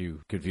 I think you're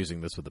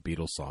confusing this with the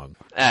Beatles song.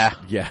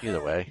 Yeah.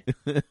 Either way.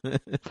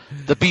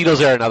 The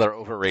Beatles are another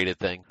overrated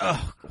thing.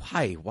 Oh,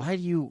 why? Why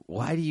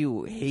do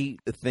you hate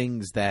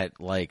things that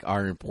like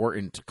are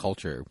important to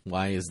culture?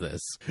 Why is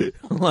this?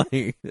 Like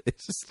it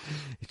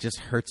just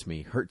hurts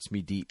me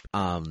deep.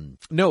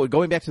 No,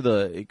 going back to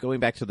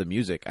the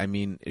music. I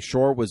mean,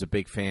 Shore was a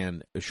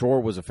fan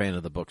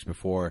of the books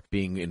before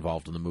being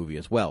involved in the movie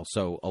as well.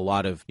 So a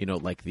lot of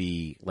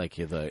the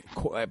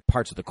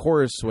parts of the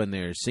chorus when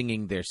they're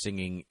singing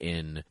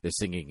in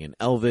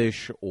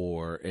Elvish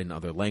or in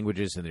other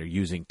languages, and they're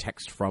using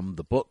text from from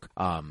the book.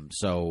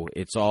 So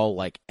it's all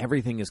like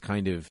everything is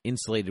kind of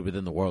insulated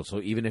within the world.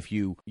 So even if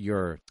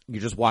you're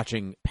just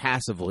watching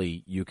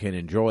passively, you can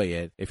enjoy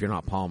it if you're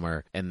not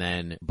Palmer.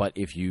 But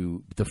if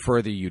the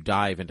further you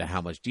dive into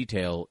how much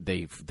detail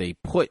they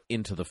put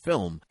into the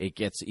film, it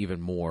gets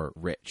even more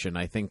rich. And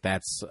I think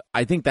that's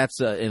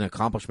an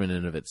accomplishment in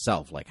and of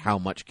itself. Like how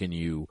much can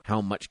you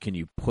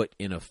put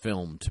in a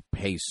film to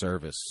pay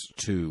service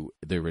to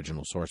the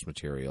original source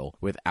material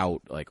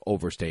without like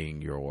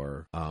overstaying your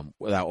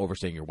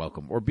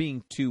welcome or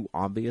being too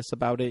obvious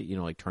about it,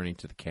 like turning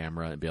to the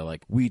camera and be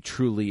like, we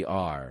truly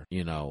are,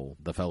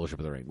 the Fellowship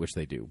of the Ring, which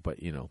they do, but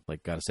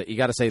like you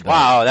gotta say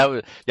wow, that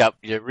was, yep,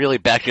 you really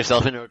backed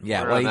yourself into it.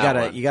 Yeah,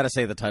 well, you gotta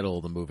say the title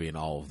of the movie in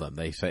all of them.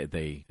 They say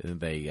they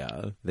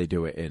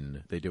do it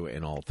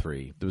in all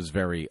three. It was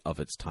very of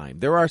its time.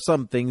 There are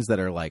some things that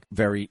are like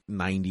very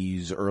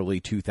 90s,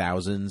 early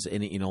 2000s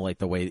in it, like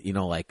the way,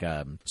 like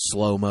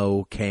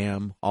slow-mo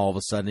cam all of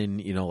a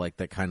sudden, like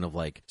that kind of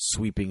like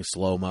sweeping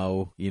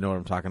slow-mo, you know what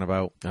I'm talking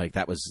about? Like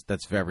that was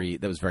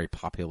very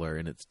popular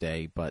in its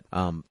day. But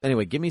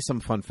anyway, give me some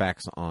fun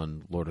facts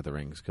on Lord of the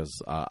Rings,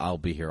 because I'll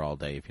be here all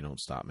day if you don't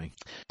stop me.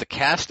 The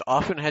cast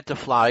often had to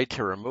fly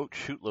to remote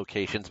shoot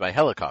locations by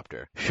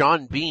helicopter.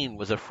 Sean Bean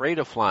was afraid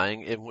of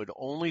flying and would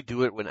only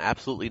do it when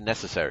absolutely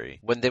necessary.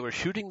 When they were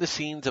shooting the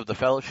scenes of the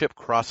Fellowship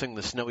crossing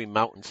the snowy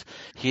mountains,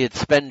 he'd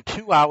spend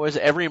 2 hours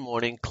every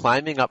morning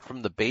climbing up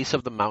from the base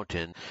of the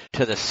mountain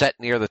to the set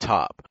near the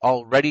top,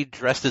 already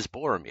dressed as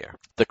Boromir.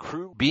 The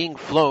crew being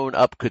flown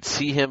up could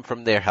see him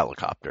from their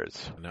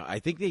helicopters. No, I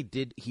think he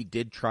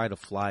did try to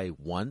fly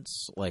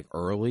once, like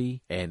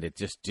early, and it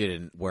just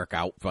didn't work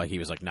out. Like he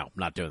was like, no, I'm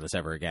not doing this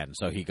ever again.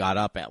 So he got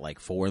up at like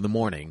 4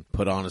 a.m,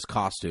 put on his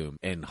costume,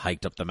 and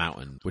hiked up the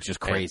mountain, which is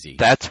crazy. And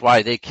that's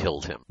why they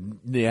killed him.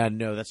 Yeah,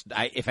 no,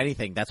 if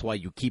anything, that's why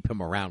you keep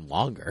him around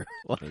longer.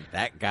 Like,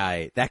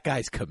 that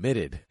guy's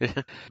committed.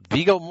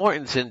 Viggo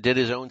Mortensen did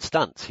his own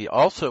stunts. He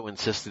also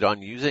insisted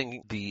on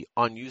using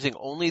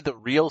only the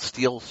real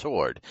steel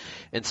sword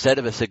instead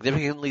of a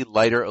significantly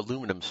lighter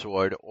aluminum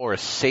sword or a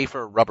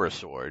safer rubber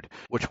sword,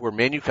 which were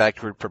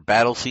manufactured for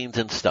battle scenes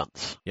and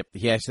stunts. Yep.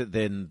 He actually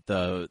then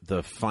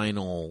the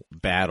final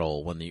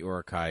battle when the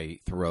Uruk-hai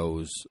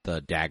throws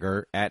the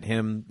dagger at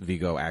him,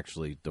 Viggo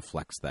actually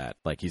deflects that.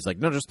 Like he's like,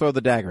 no, just throw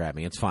the dagger at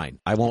me. It's fine.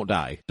 I won't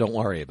die. Don't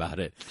worry about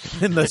it.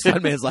 And the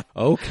Stuntman's like,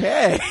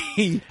 okay.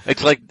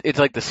 It's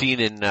like the scene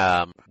in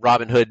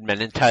Robin Hood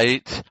Men in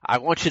Tights. I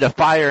want you to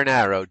fire an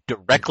arrow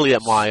directly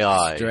at my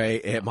eye.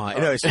 Straight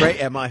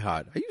at my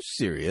heart. Are you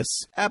serious?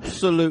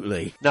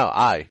 Absolutely. No,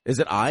 eye. Is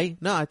it eye?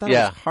 No, I thought it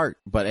was heart.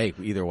 But hey,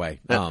 either way.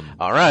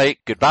 All right.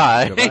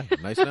 Goodbye.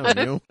 Nice knowing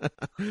you.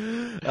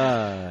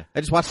 I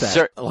just watched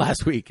that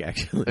last week,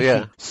 actually.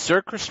 Yeah.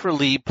 Sir Christopher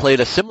Lee played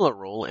a similar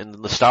role in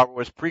the Star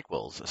Wars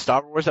prequels,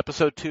 Star Wars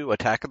Episode 2,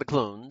 Attack of the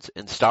Clones,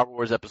 and Star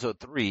Wars Episode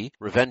 3,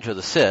 Revenge of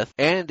the Sith.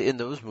 And in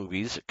those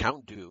movies,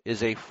 Count Dooku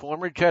is a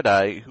former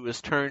Jedi who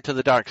has turned to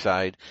the dark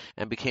side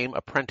and became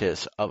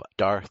apprentice of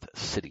Darth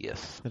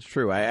Sidious. That's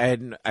true.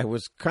 I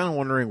was kind of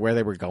wondering where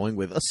they were going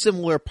with a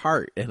similar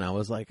part, and I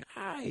was like,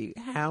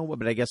 how?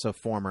 But I guess a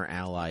former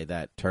ally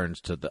that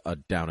turns to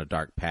down a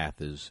dark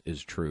path is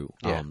true.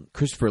 Yeah.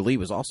 Christopher Lee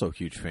was also a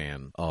huge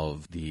fan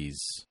of these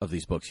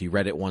books. He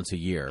read it once a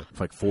year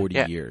for like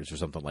 40 years or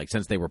something, like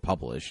since they were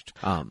published.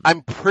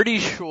 I'm pretty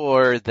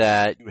sure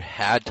that you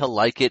had to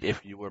like it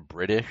if you were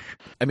British.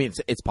 I mean,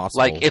 it's possible.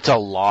 Like it's a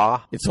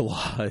law. It's a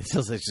law. It's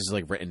just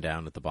like written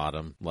down at the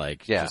bottom.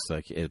 Like, just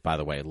like, by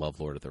the way, I love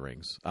Lord of the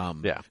Rings.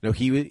 No,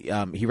 he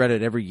read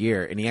it every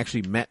year, and he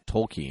actually met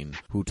Tolkien,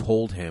 who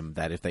told him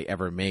that if they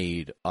ever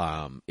made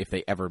live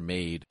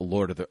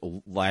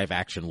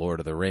action Lord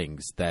of the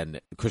Rings, then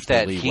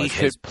Christopher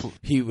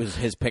Lee was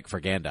his pick for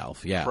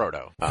Gandalf. Yeah,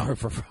 Frodo.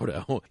 For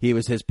Frodo, he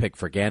was his pick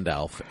for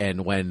Gandalf.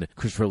 And when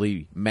Christopher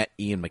Lee met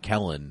Ian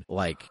McKellen,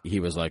 like he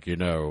was like,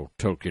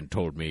 Tolkien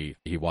told me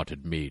he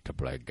wanted me to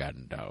play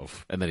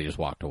Gandalf, and then he just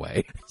walked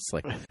away. It's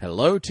like,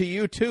 hello to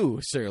you too,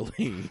 Sir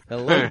Lee.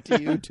 Hello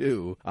to you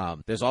too.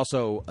 There's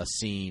also a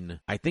scene,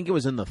 I think it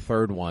was in the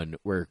third one,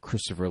 where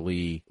Christopher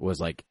Lee was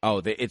like,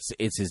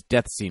 it's his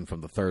death scene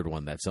from the third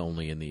one that's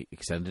only in the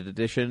extended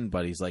edition,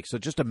 but he's like,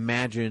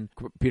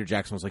 Peter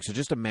Jackson was like, so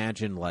just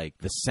imagine like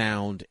the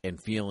sound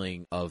and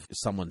feeling of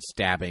someone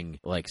stabbing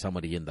like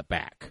somebody in the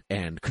back.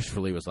 And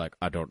Christopher Lee was like,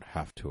 I don't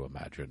have to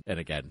imagine. And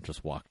again,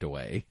 just walked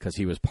away, because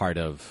he was part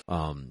of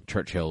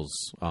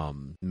Churchill's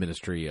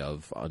Ministry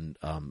of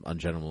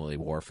Ungentlemanly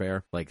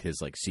Warfare, like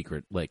his like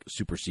secret, like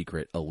super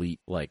secret elite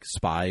like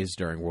spies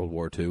during World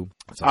War II.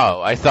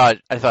 I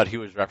thought he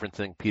was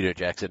referencing Peter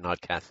Jackson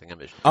not casting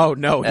him as. Oh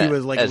no, he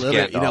was like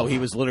literally, he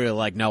was literally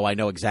like, no, I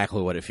know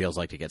exactly what it feels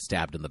like to get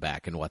stabbed in the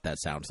back and what that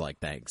sounds like.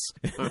 Thanks.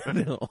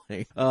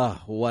 Like,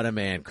 what a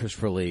man,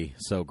 Christopher Lee,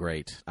 so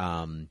great.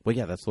 But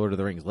yeah, that's Lord of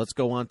the Rings. Let's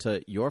go on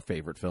to your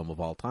favorite film of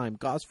all time,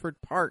 Gosford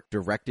Park,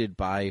 directed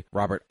by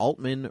Robert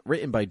Altman,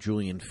 written by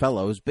Julian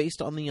Fellows,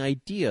 based on the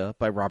idea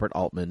by Robert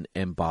Altman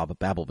and Bob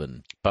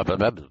Balaban.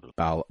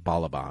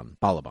 Balaban.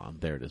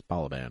 There it is.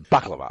 Balaban.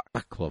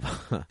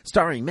 Baklava.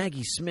 Starring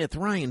Maggie Smith,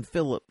 Ryan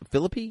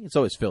Phillippe, Philippi? It's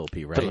always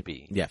Philippi, right?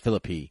 Philippi. Yeah,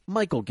 Philippi.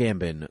 Michael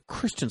Gambon,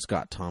 Christian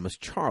Scott Thomas,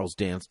 Charles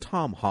Dance,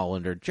 Tom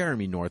Hollander,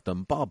 Jeremy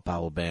Northam, Bob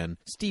Balaban,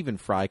 Stephen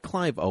Fry,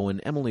 Clive Owen,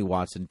 Emily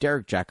Watson,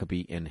 Derek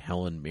Jacobi, and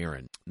Helen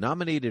Mirren.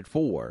 Nominated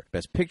for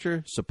Best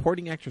Picture,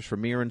 Supporting Actress for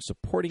Mirren,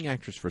 Supporting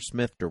Actress for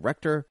Smith,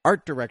 Director,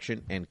 Art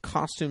Direction, and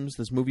Costumes.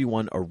 This movie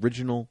won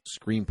Original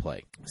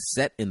Screenplay.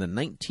 Set in the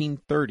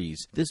 1930s,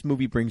 this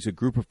movie brings a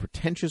group of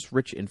pretentious,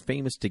 rich, and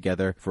famous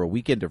together for a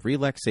weekend of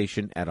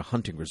relaxation at a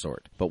hunting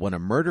resort. But when a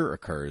murder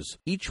occurs,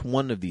 each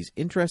one of these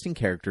interesting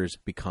characters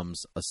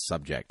becomes a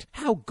subject.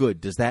 How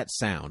good does that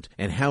sound?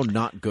 And how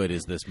not good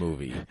is this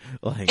movie?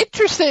 Like,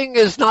 interesting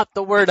is not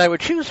the word I would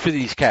choose for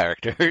these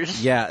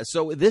characters. yeah,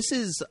 so this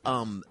is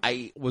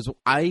I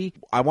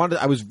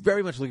was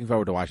very much looking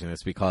forward to watching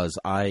this because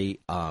I'm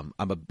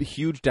a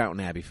huge Downton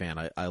Abbey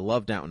fan. I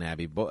love Downton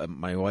Abbey.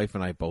 My wife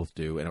and I both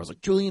do. And I was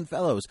like, Julian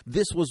Fellows,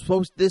 this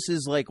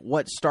is like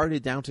what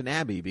started Downton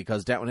Abbey,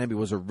 because Downton Abbey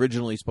was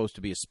originally supposed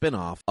to be a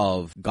spin-off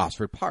of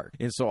Gosford Park.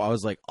 And so I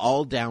was like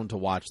all down to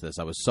watch this.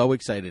 I was so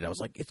excited. I was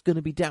like, it's going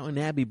to be Downton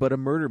Abbey but a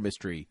murder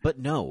mystery. But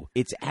no,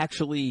 it's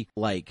actually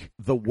like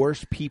the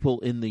worst people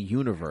in the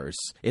universe.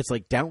 It's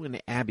like Downton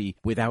Abbey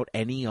without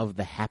any of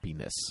the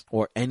happiness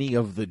or any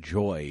of the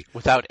joy.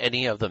 Without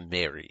any of the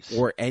Marys.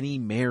 Or any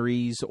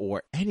Marys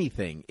or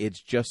anything.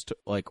 It's just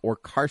like, or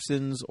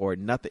Carsons or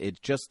nothing. It's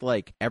just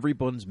like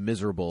everyone's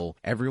miserable.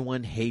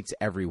 Everyone hates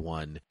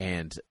everyone.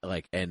 And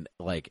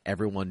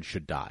everyone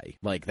should die.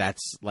 Like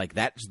that's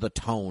the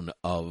tone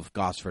of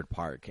Gosford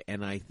Park.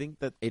 And I think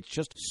that it's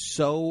just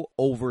so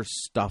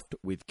overstuffed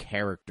with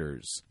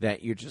characters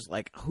that you're just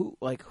like, who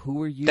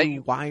are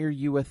you? Why are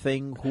you a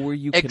thing? Who are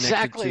you connected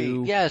exactly,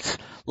 to? Yes.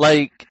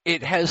 Like,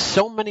 it has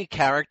so many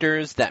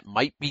characters that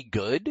might be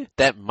good,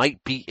 that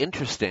might be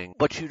interesting,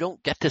 but you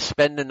don't get to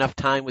spend enough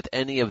time with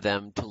any of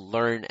them to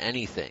learn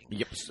anything.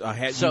 Yep.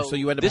 So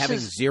you end up having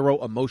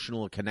zero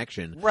emotional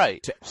connection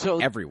to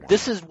everyone.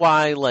 This is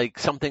why, like,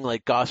 something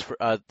like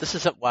this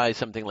is why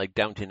something like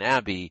Downton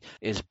Abbey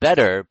is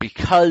better,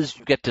 because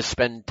you get to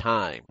spend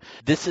time.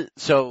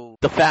 So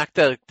the fact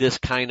that this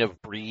kind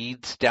of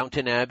breeds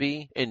Downton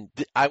Abbey, and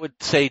I would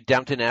say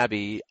Downton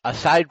Abbey,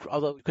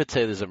 although we could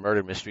say there's a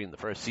murder mystery in the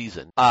first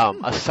season,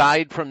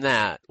 aside from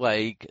that,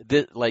 like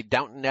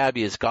Downton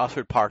Abbey is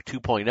Gosford Park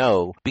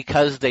 2.0,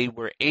 because they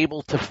were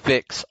able to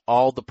fix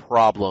all the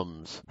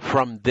problems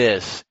from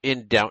this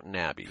in Downton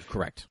Abbey.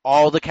 Correct.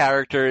 All the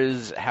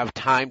characters have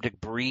time to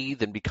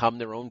breathe and become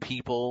their own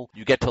people.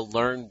 You get to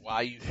learn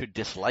why you should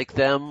dislike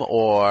them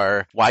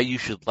or why you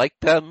should like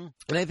them.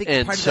 And I think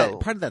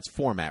part of that's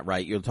format,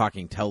 right? You're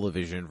talking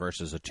television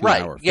versus a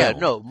 2-hour film. Yeah,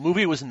 no,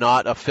 movie was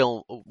not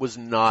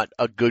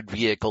a good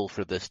vehicle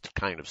for this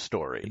kind of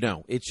story.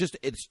 No, it's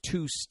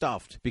too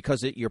stuffed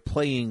because you're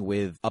playing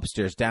with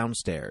upstairs,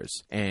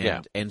 downstairs,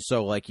 and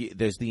so like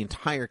there's the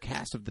entire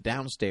cast of the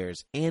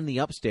downstairs and the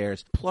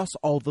upstairs, plus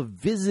all the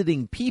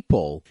visiting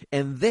people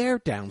and their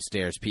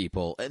downstairs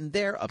people and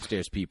their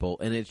upstairs people,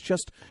 and it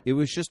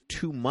was just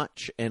too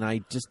much. And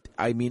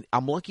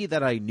I'm lucky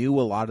that I knew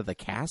a lot of the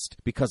cast,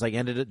 because I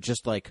ended up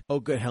just like, oh,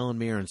 good, Helen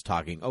Mirren's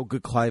talking. Oh,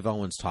 good, Clive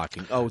Owen's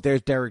talking. Oh,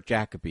 there's Derek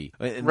Jacobi.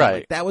 And right.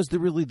 Like, that was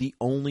really the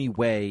only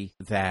way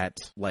that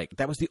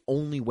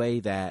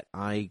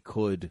I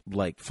could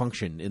like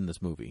function in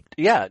this movie.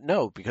 Yeah,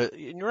 no, because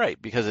you're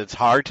right, because it's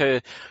hard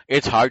to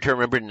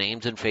remember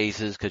names and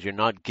faces because you're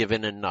not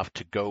given enough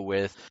to go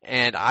with.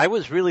 And I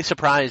was really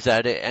surprised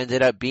that it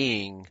ended up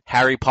being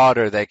Harry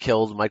Potter that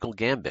killed Michael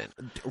Gambon.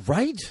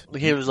 Right?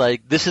 He was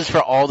like, this is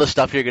for all the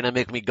stuff you're going to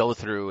make me go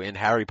through in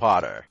Harry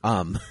Potter.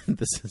 The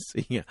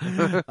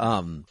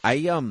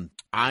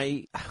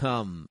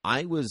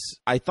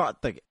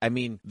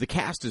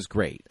cast is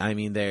great. I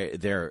mean,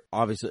 they're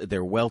obviously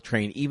well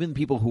trained. Even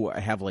people who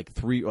have like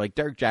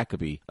Derek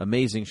Jacobi,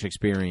 amazing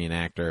Shakespearean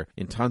actor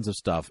in tons of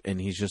stuff, and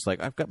he's just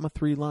like, I've got my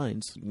 3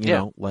 lines, you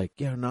know, like,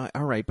 yeah, no,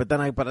 all right. But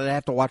I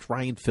have to watch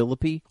Ryan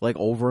Phillippe like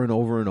over and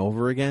over and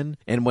over again.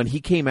 And when he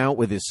came out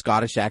with his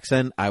Scottish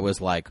accent, I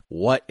was like,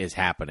 what is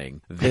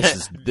happening?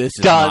 This is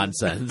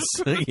nonsense.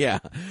 Yeah.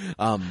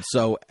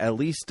 So at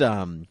least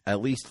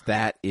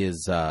that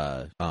is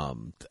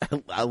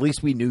at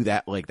least we knew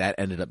that like that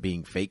ended up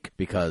being fake,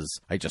 because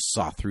I just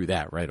saw through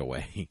that right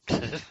away.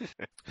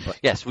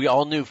 Yes, we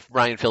all knew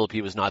Ryan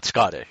Phillippe was not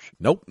Scottish.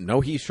 Nope,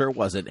 no, he sure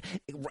wasn't.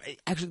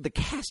 Actually, the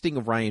casting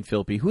of Ryan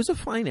Phillippe, who's a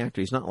fine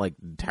actor, he's not like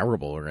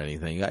terrible or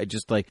anything. I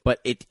just like, but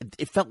it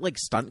felt like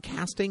stunt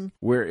casting,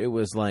 where it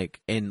was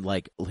like, and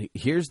like,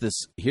 here's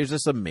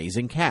this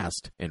amazing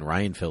cast and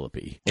Ryan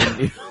Phillippe.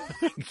 And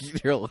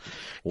you're like,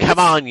 come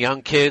on,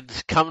 young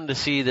kids, come to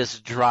see this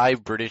dry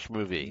British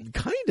movie.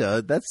 Kind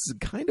Kinda. That's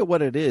kinda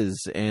what it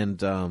is.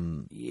 And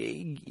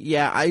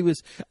yeah,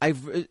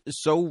 I've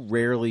so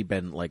rarely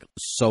been like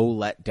so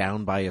let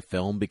down by a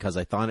film because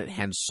I thought it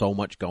had so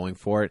much going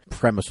for it.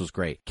 Premise was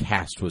great,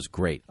 cast was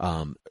great.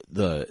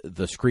 The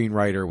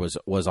screenwriter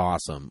was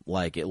awesome.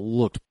 Like it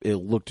looked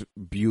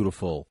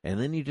beautiful. And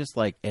then you just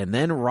and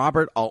then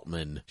Robert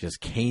Altman just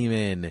came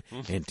in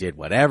and did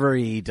whatever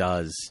he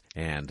does,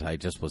 and I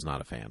just was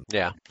not a fan.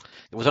 Yeah,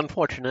 it was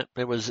unfortunate.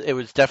 It was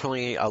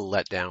definitely a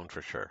letdown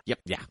for sure. Yep,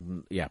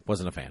 yeah,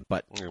 wasn't a fan.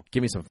 But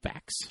give me some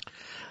facts.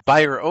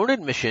 By her own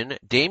admission,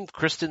 Dame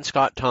Kristen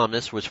Scott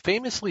Thomas was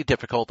famously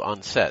difficult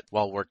on set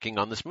while working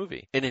on this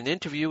movie. In an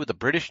interview with a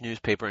British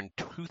newspaper in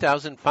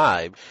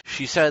 2005,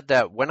 she said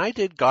that when I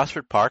did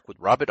Gosford Park with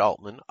Robert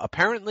Altman,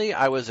 apparently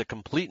I was a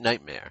complete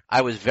nightmare.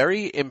 I was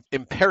very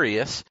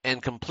imperious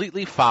and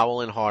completely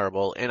foul and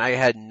horrible, and I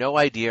had no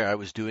idea I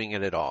was doing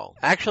it at all.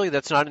 Actually,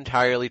 that's not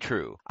entirely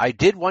true. I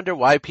did wonder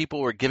why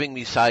people were giving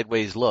me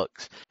sideways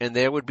looks, and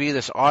there would be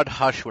this odd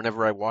hush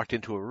whenever I walked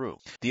into a room.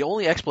 The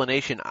only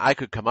explanation I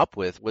could come up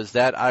with was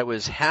that I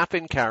was half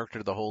in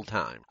character the whole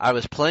time. I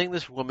was playing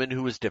this woman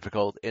who was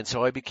difficult, and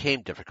so I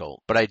became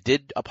difficult, but I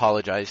did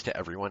apologize to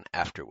everyone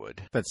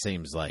afterward. That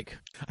seems like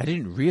I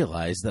didn't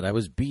realize that I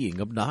was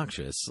being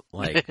obnoxious.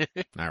 Like,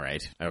 all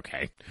right,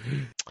 okay.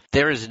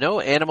 There is no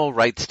animal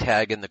rights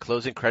tag in the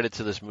closing credits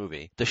of this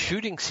movie. The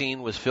shooting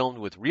scene was filmed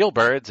with real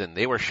birds, and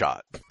they were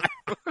shot.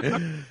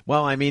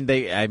 Well, I mean,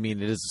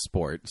 it is a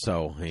sport,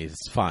 so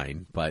it's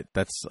fine. But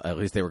that's at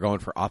least they were going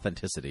for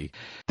authenticity.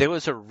 There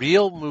was a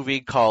real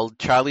movie called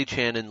Charlie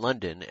Chan in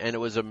London, and it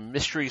was a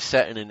mystery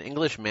set in an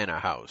English manor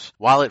house.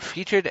 While it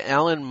featured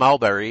Alan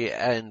Mulberry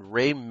and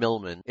Ray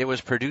Millman, it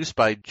was produced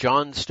by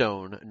John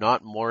Stone,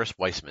 not Morris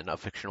Weissman, a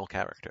fictional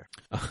character.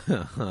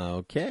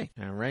 Okay,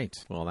 all right.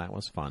 Well, that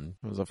was fun.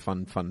 It was a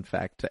fun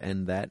fact to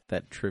end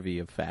that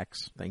trivia of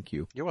facts. Thank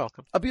you. You're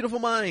welcome. A Beautiful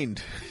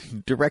Mind,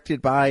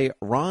 directed by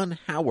Ron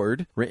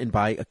Howard, written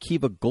by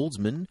Akiva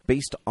Goldsman,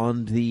 based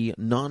on the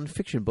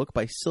non-fiction book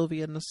by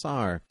Sylvia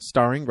Nassar,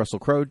 starring Russell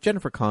Crowe,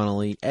 Jennifer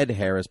Connelly, Ed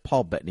Harris,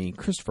 Paul Bettany,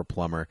 Christopher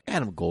Plummer,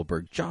 Adam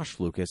Goldberg, Josh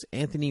Lucas,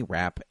 Anthony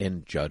Rapp,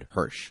 and Judd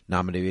Hirsch.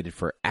 Nominated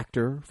for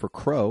actor for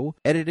Crowe,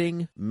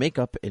 editing,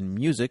 makeup, and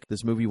music,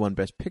 this movie won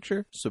Best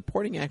Picture,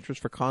 supporting actress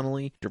for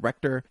Connelly,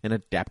 director, and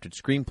adapted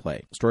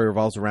screenplay. The story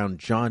revolves around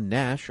John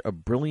Nash, a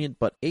brilliant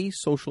but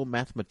asocial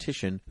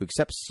mathematician who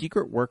accepts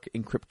secret work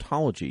in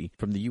cryptology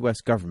from the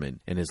U.S.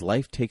 government, and his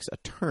life takes a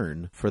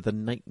turn for the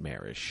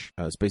nightmarish.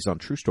 It's based on a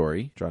true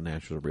story. John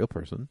Nash was a real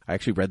person. I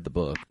actually read the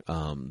book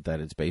that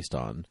it's based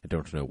on. I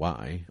don't know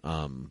why,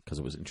 because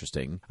it was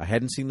interesting. I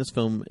hadn't seen this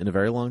film in a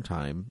very long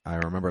time. I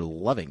remember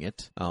loving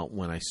it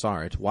when I saw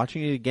it.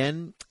 Watching it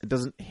again, it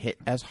doesn't hit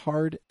as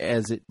hard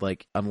as it,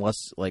 unless,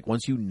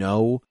 once you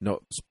know,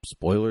 no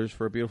spoilers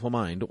for A Beautiful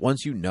Mind,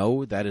 once you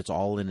know that it's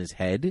all in his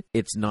head,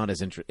 it's not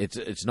as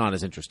it's not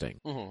as interesting.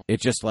 Mm-hmm.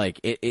 It's just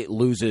it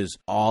loses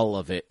all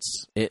of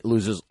its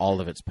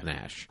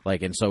panache.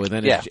 And so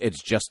then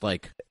it's just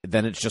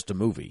then it's just a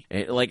movie.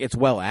 It's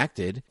well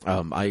acted.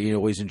 I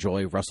always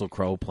enjoy Russell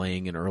Crowe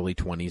playing an early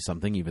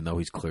 20-something, even though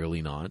he's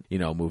clearly not,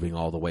 moving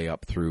all the way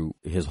up through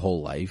his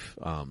whole life.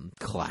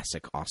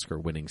 Classic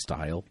Oscar-winning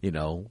style,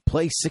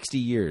 play 60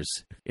 years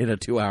in a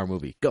 2-hour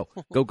movie. Go.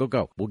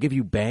 We'll give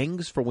you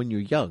bangs for when you're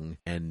young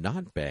and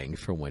not bangs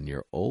for when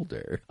you're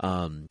older.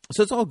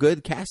 So it's all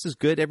good. Cast is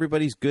good.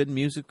 Everybody's good.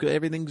 Music good.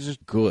 Everything's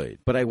just good.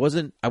 But I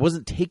wasn't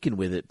taken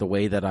with it the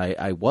way that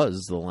I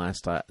was the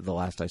last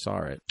I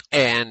saw it.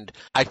 And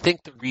I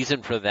think the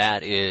reason for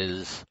that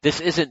is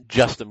this isn't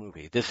just a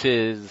movie. This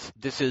is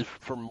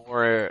for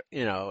more,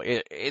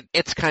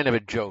 it's kind of a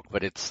joke,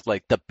 but it's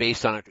like the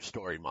based on a true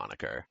story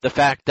moniker. The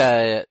fact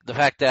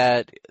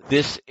that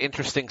this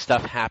interesting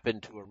stuff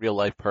happened to a real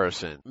life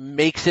person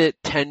makes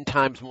it 10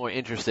 times more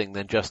interesting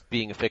than just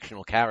being a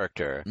fictional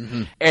character.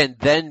 Mm-hmm. And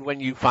then when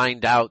you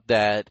find out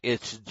that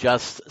it's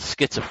just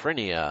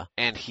schizophrenia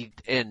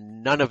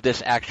and none of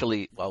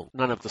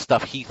the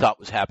stuff he thought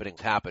was happening,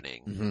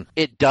 mm-hmm.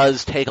 It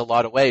does take a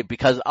lot away,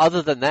 because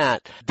other than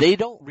that, they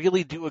don't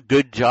really do a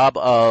good job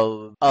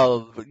of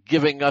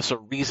giving us a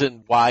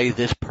reason why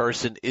this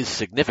person is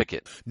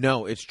significant.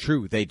 No, it's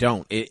true. They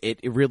don't. It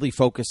really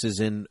focuses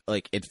in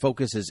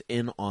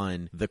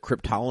on the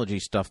cryptology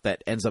stuff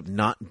that ends up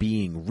not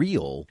being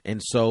real.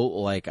 And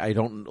so I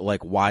don't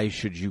why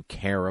should you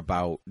care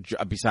about,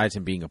 besides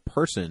him being a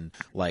person,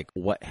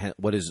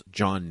 what is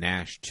John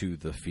Nash to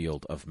the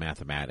field of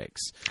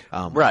mathematics?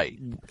 Right.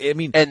 I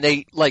mean, and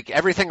they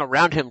everything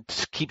around him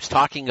keeps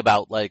talking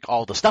about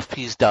all the stuff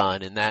he's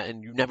done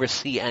and you never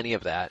see any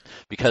of that,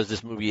 because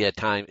this movie at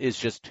time is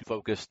just too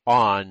focused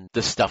on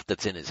the stuff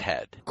that's in his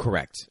head.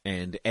 Correct.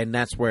 And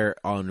that's where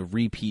on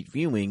repeat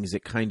viewings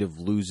it kind of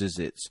loses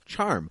its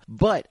charm.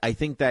 But I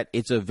think that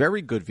it's a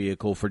very good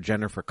vehicle for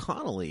Jennifer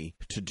Connelly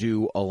to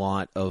do a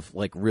lot of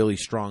like really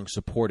strong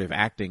supportive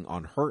acting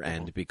on her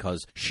end,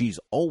 because she's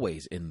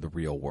always in the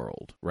real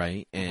world,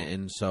 right?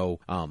 And so,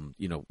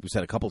 you know, we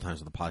said a couple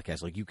times on the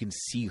podcast, like you can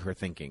see her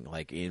thinking,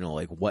 like, you know,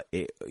 like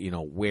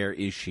where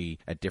is she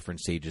at different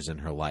stages in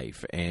her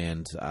life,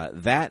 and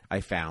that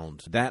I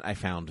found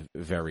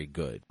very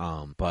good.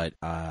 But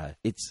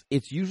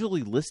it's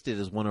usually listed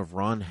as one of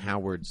Ron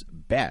Howard's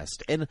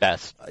best.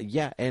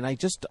 Yeah, and I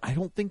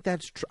don't think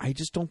that's true. I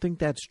just don't think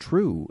that's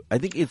true. I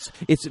think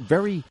it's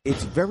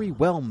very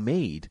well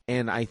made,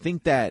 and I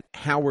think that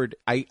Howard,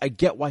 I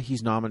get why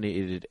he's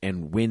nominated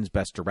and wins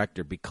Best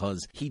Director,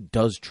 because he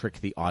does trick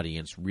the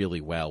audience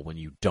really well when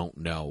you don't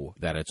know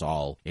that it's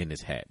all in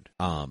his head.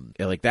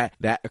 Like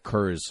that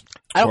occurs.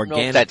 I don't know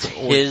if that's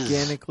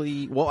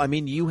organically. Well, I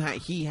mean,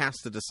 he has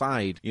to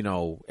decide, you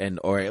know,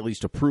 or at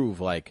least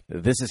approve, like,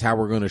 this is how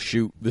we're going to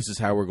shoot. This is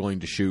how we're going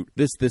to shoot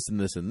this, and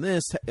this, and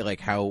this. Like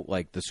how,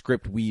 like, the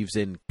script weaves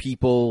in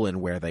people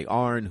and where they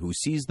are and who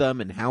sees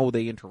them and how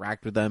they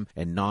interact with them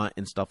and not,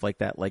 and stuff like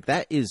that. Like,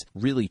 that is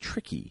really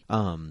tricky,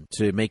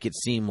 to make it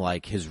seem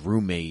like his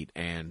roommate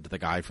and the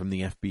guy from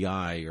the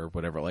FBI or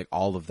whatever, like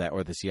all of that,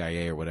 or the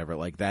CIA or whatever,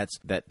 like that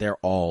they're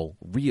all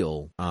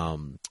real.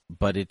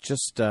 But it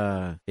just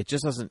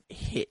doesn't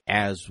hit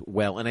as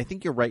well. And I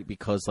think you're right,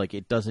 because like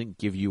it doesn't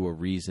give you a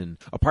reason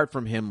apart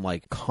from him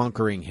like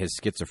conquering his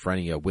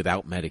schizophrenia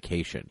without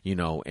medication, you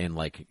know, and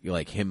like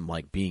him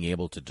like being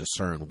able to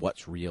discern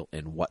what's real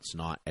and what's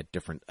not at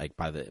different, like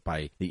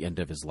by the end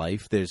of his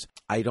life.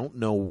 I don't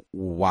know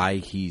why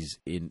he's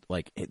in,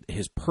 like,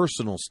 his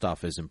personal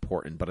stuff is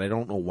important, but I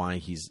don't know why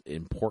he's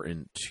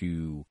important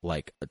to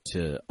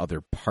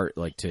other part,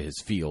 like to his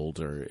field,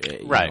 or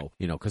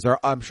you know, because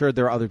I'm sure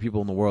there are other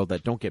people in the world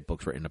that don't get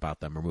books written about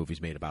them or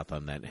movies made about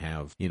them that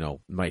have, you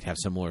know, might have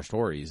similar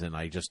stories, and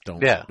I just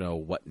don't know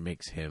what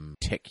makes him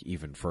tick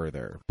even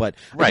further. But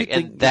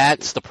and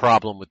that's the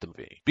problem with the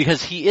movie,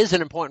 because he is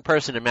an important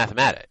person in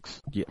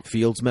mathematics. Yeah,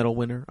 Fields Medal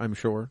winner, I'm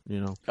sure.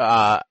 You know,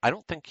 I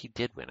don't think he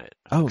did win it.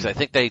 Oh, because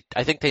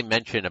I think they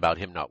mention about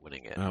him not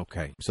winning it.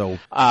 Okay, so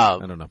I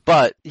don't know,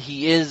 but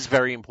he is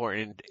very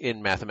important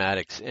in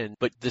mathematics,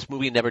 but this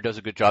movie never does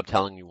a good job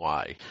telling you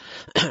why.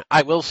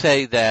 I will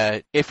say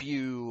that if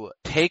you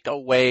take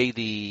away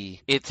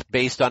it's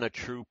based on a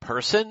true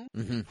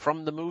person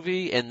from the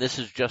movie, and this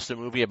is just a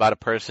movie about a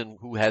person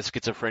who has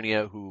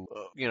schizophrenia who,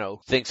 you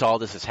know, thinks all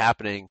this is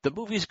happening, the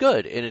movie's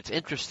good and it's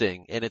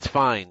interesting and it's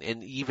fine.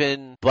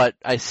 But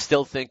I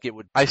still think it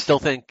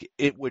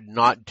would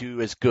not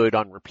do as good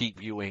on repeat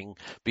viewing,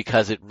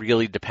 because it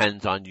really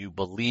depends on you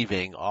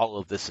believing all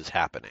of this is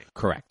happening.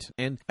 Correct.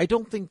 And I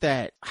don't think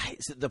that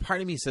the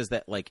part of me says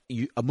that, like,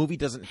 a movie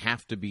doesn't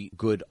have to be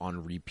good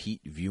on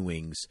repeat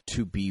viewings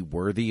to be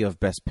worthy of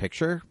Best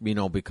Picture, you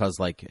know, because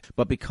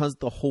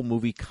the whole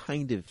movie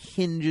kind of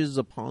hinges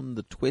upon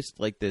the twist,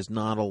 like there's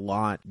not a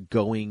lot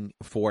going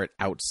for it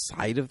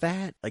outside of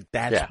that. Like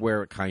that's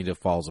where it kind of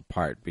falls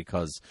apart,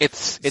 because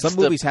it's some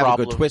movies have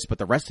a good twist, but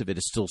the rest of it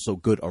is still so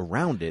good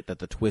around it that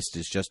the twist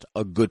is just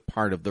a good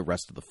part of the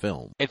rest of the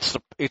film.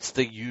 It's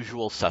the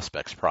Usual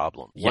Suspects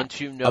problem. Yeah.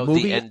 Once you know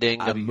the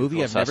ending of a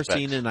movie I've never Suspects,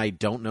 seen and I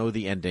don't know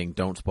the ending,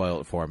 don't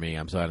spoil it for me.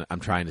 I'm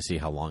trying to see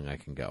how long I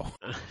can go.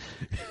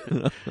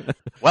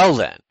 Well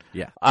then.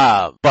 Yeah.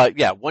 But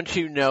yeah, once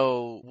you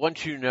know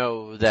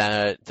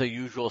that the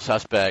Usual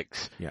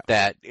Suspects,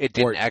 that it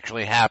didn't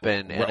actually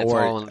happen, and it's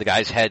all in the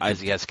guy's head because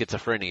he has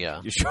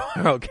schizophrenia. Sure.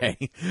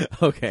 Okay.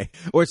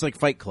 Or it's like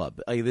Fight Club.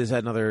 There's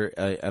another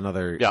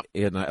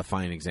a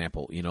fine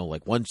example. You know,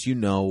 like once you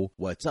know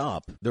what's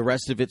up, the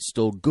rest of it's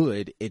still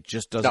good. It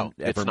just doesn't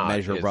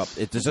measure up.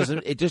 It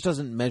just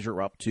doesn't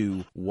measure up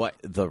to what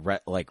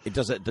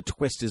the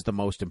twist is the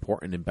most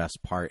important and best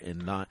part,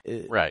 and not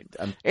right.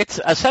 It's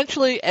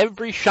essentially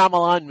every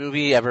Shyamalan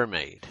movie ever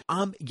made.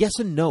 Yes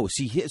and no.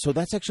 See, so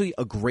that's actually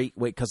a great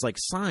way, because like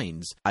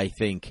Signs, I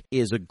think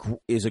is a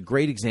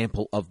great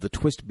example of the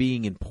twist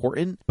being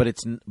important,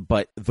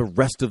 but the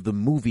rest of the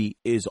movie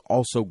is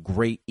also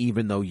great,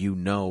 even though you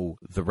know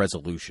the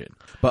resolution.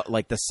 But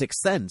like The Sixth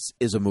Sense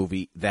is a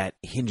movie that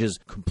hinges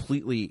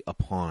completely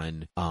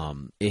upon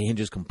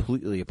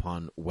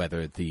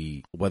whether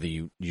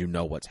you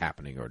know what's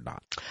happening or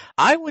not.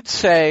 I would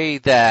say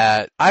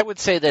that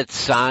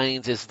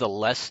Signs is the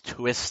less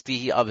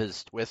twisty of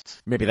his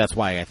twists. Maybe that's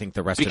why I think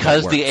the rest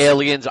because of it works. The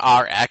aliens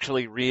are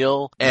actually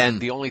real, and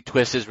the only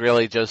twist is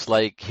really just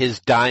like his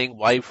dying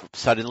wife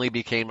suddenly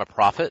became a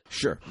prophet.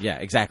 Sure, yeah,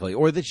 exactly.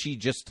 Or that she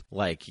just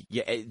like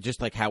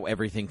how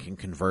everything can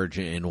converge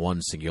in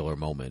one singular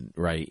moment,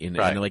 right? And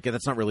like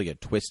that's not really a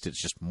twist;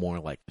 it's just more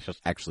like just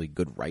actually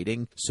good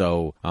writing.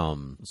 So,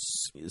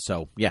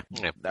 yeah.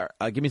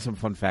 Give me some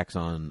fun facts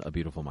on A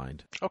Beautiful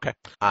Mind. Okay,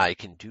 I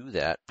can do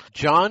that.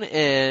 John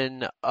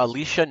and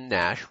Alicia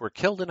Nash were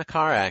killed in a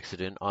car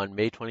accident accident on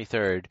May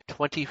 23rd,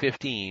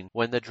 2015,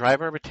 when the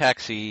driver of a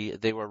taxi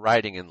they were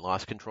riding in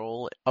lost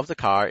control of the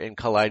car and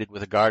collided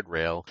with a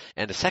guardrail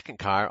and a second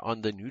car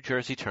on the New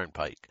Jersey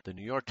Turnpike. The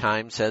New York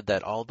Times said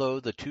that although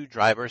the two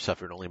drivers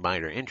suffered only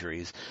minor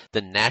injuries,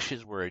 the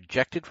Nashes were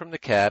ejected from the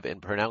cab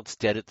and pronounced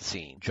dead at the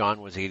scene.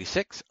 John was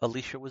 86,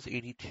 Alicia was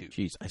 82.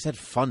 Jeez, I said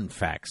fun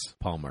facts,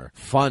 Palmer.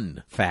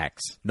 Fun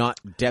facts, not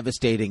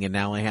devastating. And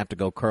now I have to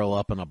go curl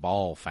up in a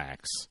ball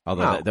facts.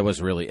 Although that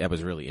was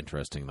really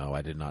interesting, though.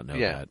 I did not know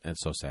that.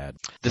 It's so sad.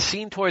 The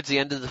scene towards the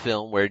end of the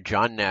film where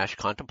John Nash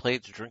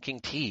contemplates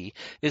drinking tea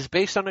is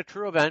based on a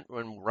true event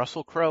when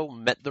Russell Crowe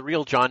met the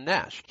real John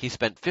Nash. He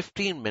spent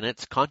 15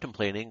 minutes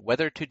contemplating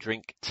whether to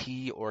drink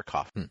tea or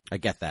coffee. I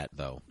get that,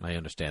 though. I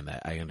understand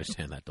that. I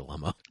understand that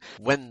dilemma.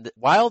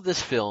 While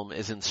this film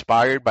is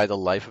inspired by the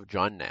life of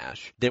John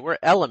Nash, there were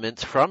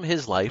elements from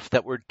his life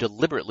that were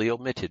deliberately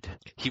omitted.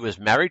 He was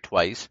married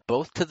twice,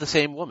 both to the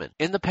same woman.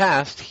 In the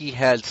past, he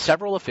had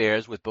several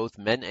affairs with both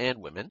men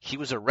and women. He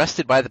was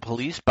arrested by the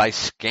police by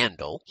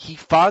scandal. He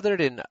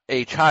fathered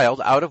a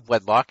child out of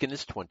wedlock in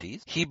his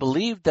 20s. He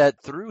believed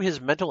that through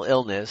his mental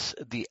illness,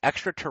 the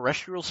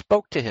extraterrestrial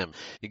spoke to him,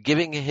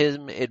 giving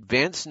him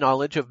advanced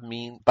knowledge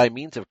by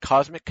means of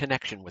cosmic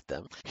connection with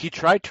them. He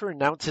tried to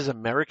renounce his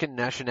American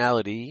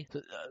nationality.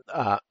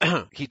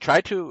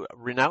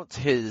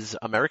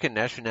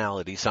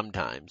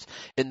 Sometimes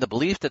in the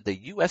belief that the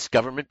U.S.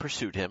 government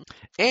pursued him,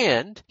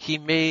 and he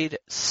made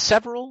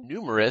several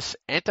numerous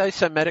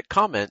anti-Semitic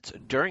comments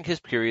during his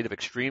period of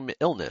extreme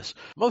illness,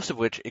 most of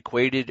which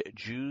equated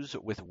Jews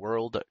with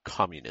world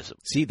communism.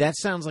 See, that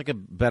sounds like a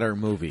better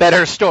movie.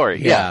 Better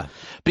story, yeah.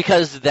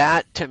 Because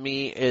that, to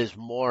me, is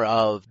more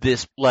of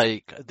this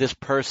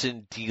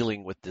person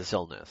dealing with this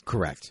illness.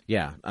 Correct.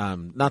 Yeah.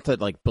 Not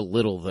to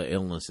belittle the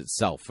illness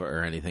itself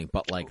or anything,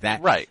 but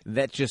that. Right.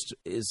 That just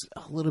is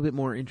a little bit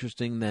more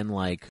interesting than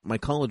my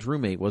college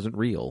roommate wasn't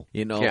real.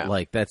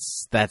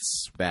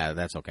 That's bad.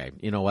 That's okay.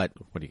 You know what?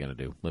 What are you gonna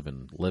do?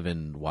 Live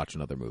and watch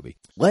another movie.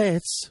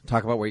 Let's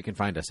talk about where you can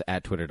find us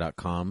at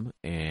twitter.com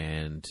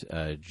and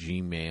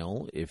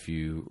Gmail if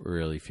you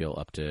really feel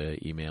up to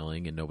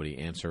emailing and nobody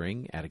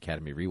answering at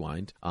Academy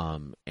Rewind.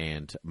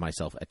 And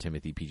myself at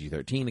Timothy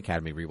PG13,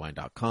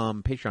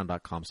 AcademyRewind.com,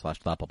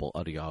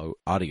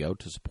 Patreon.com/ThoughtBubbleAudio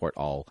to support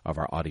all of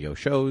our audio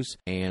shows,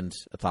 and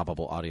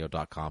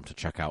ThoughtBubbleAudio.com to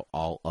check out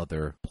all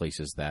other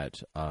places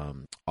that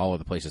all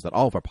of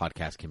our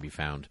podcasts can be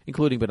found,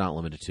 including but not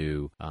limited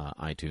to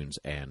iTunes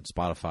and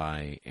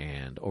Spotify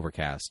and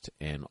Overcast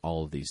and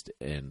all of these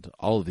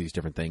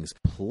different things.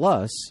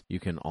 Plus, you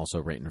can also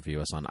rate and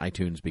review us on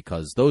iTunes,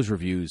 because those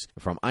reviews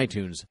from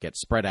iTunes get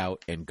spread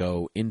out and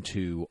go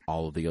into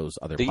all of those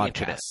other podcasts.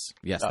 Internet.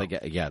 Yes, they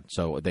get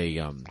So they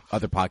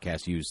other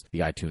podcasts use the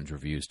iTunes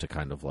reviews to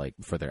kind of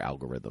for their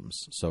algorithms.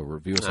 So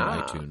review us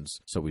on iTunes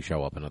so we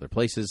show up in other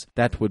places.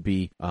 That'd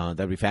be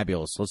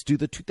fabulous. Let's do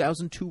the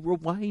 2002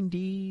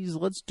 Rewindies.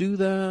 Let's do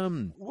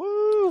them.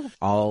 Woo!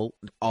 All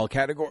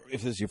categories.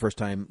 If this is your first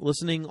time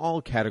listening,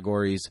 all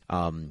categories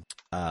from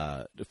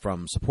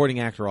supporting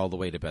actor all the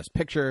way to best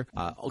picture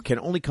can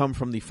only come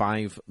from the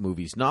 5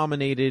 movies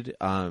nominated.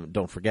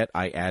 Don't forget,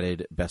 I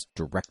added best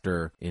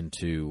director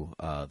into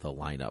the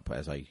lineup,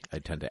 as I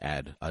tend to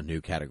add a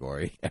new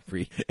category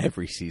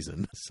every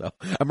season. So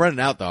I'm running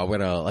out, though. I'm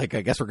gonna I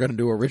guess we're gonna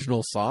do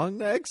original song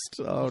next.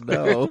 Oh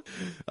no.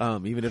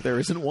 Even if there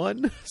isn't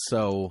one.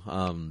 So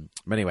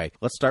but anyway,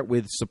 let's start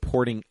with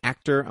supporting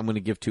actor. I'm going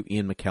to give to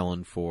Ian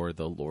McKellen for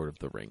The Lord of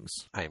the Rings.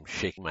 I am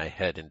shaking my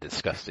head in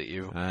disgust at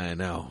you. I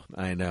know.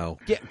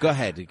 Yeah, go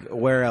ahead.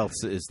 Where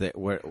else is there?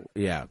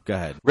 Yeah, go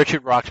ahead.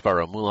 Richard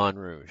Roxburgh, Moulin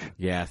Rouge.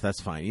 Yeah,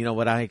 that's fine. You know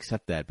what? I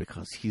accept that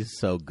because he's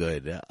so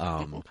good.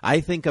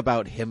 I think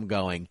about him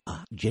going,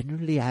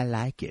 generally I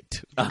like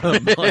it.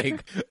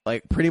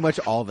 Like pretty much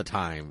all the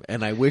time.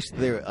 And I wish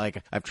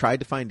I've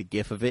tried to find a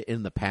gif of it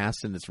in the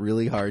past and it's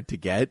really hard to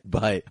get,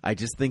 but I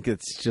just think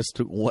it's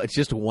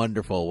just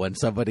wonderful when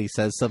somebody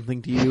says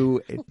something to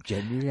you and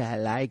generally I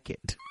like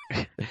it.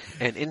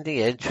 And in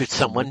the end, should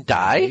someone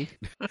die?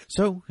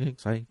 So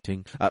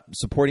exciting.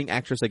 Supporting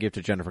actress, I give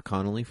to Jennifer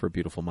Connelly for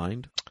Beautiful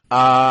Mind.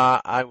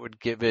 I would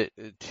give it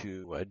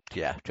to,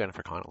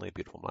 Jennifer Connelly,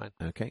 Beautiful Mind.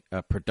 Okay.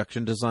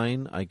 Production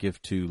design, I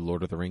give to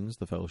Lord of the Rings,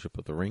 The Fellowship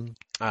of the Ring.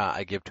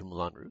 I give to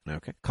Moulin Rouge.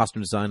 Okay.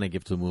 Costume design, I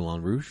give to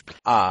Moulin Rouge.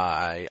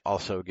 I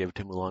also give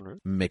to Moulin Rouge.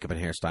 Makeup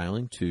and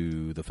hairstyling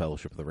to The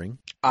Fellowship of the Ring.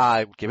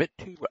 I give it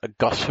to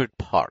Gosford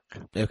Park.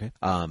 Okay.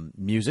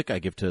 Music, I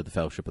give to The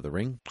Fellowship of the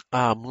Ring.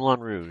 Moulin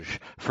Rouge,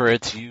 for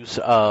its use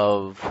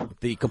of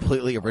the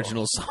completely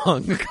original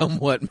song, Come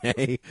What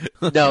May.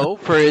 No,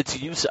 for its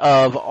use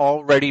of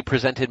already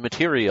presented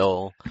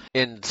material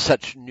in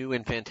such new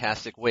and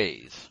fantastic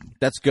ways.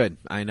 That's good.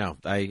 I know.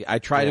 I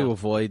try to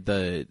avoid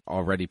the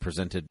already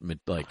presented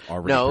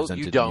presented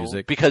you don't,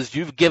 music. Because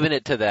you've given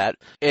it to that,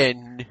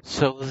 and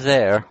so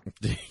there.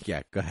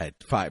 Yeah, go ahead.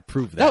 Fine,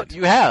 prove that. No,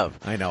 you have.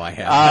 I know I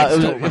have. I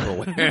still remember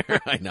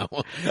where. I know.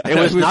 It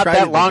was not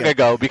that long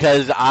ago,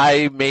 because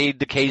I made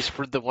the case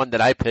for the one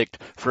that I picked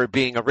for it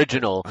being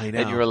original, I know.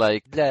 and you were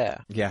like, yeah.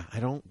 Yeah, I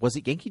Was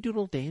it Yankee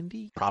Doodle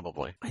Dandy?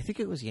 Probably. I think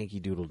it was Yankee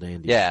Doodle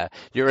Dandy. Yeah.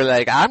 You were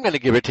like, I'm going to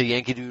give it to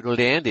Yankee Doodle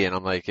Dandy. And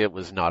I'm like, it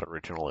was not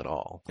original at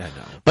all. I know.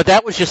 But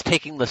that was just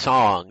taking the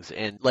songs,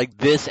 and like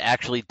this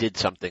actually did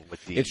something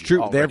with the. It's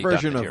true. Their already done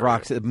version of material.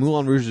 Roxanne,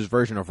 Moulin Rouge's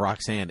version of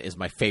Roxanne, is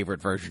my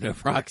favorite version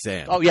of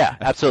Roxanne. Oh yeah,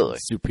 absolutely.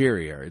 It's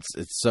superior.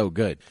 It's so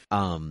good.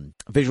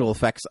 Visual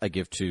effects I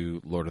give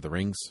to Lord of the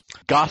Rings.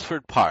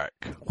 Gosford Park.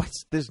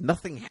 There's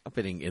nothing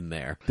happening in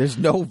there. There's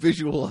no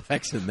visual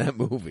effects in that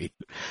movie.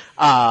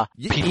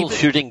 People even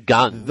shooting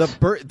guns.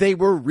 They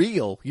were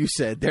real. You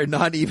said they're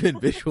not even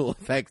visual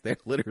effects. They're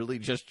literally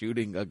just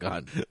shooting a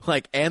gun.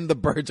 And the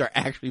birds are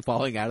actually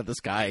falling out of the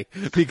sky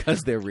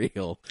because they're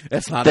real.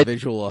 That's not a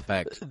visual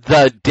effect.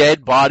 The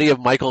dead body of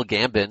Michael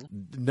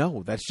Gambon.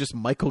 No, that's just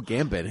Michael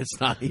Gambon. It's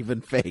not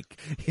even fake.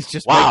 He's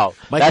just wow.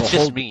 Michael, that's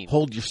just mean.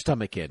 Hold your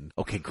stomach in.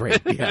 Okay,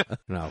 great. Yeah,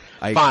 no,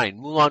 fine.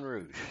 Moulin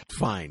Rouge.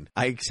 Fine.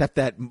 I accept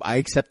that. I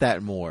accept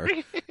that more,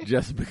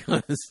 just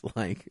because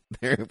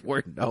there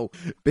were no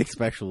big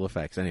special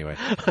effects. Anyway,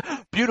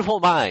 Beautiful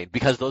Mind,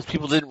 because those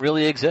people didn't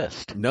really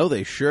exist. No,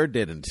 they sure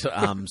didn't.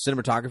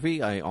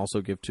 Cinematography, I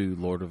also give to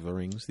Lord of the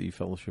Rings, The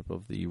Fellowship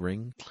of the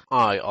Ring.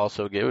 I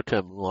also give it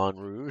to Moulin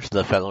Rouge,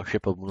 The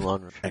Fellowship of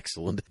Moulin Rouge.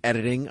 Excellent.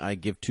 Editing, I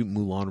give to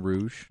Moulin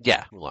Rouge.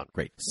 Yeah, Moulin.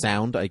 Great.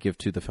 Sound, I give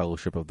to The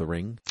Fellowship of the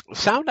Ring.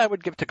 Sound, I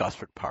would give to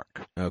Gosford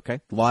Park. Okay.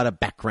 A lot of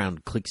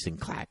background clicks and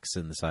clacks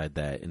inside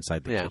the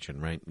kitchen,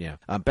 right? Yeah.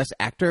 Best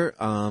actor,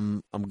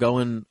 I'm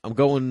going.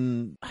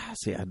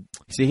 See,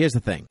 here's the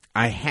thing.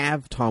 I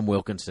have Tom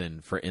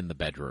Wilkinson for In the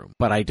Bedroom,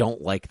 but I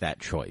don't like that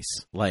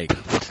choice.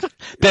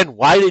 Then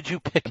why did you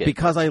pick it?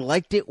 Because I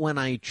liked it when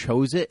I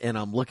chose it, and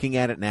I'm looking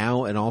at it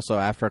now, and also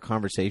after a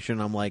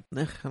conversation, I'm like,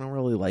 I don't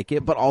really like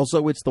it. But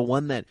also, it's the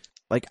one that,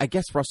 I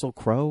guess Russell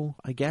Crowe,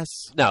 I guess?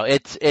 No,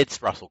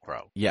 it's Russell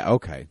Crowe. Yeah,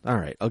 okay. All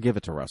right. I'll give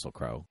it to Russell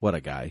Crowe. What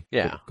a guy.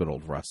 Yeah. Good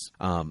old Russ.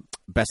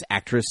 Best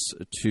actress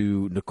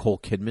to Nicole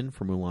Kidman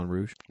for Moulin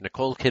Rouge.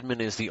 Nicole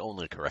Kidman is the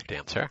only correct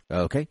answer.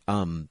 Okay.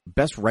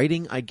 Best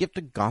writing, I give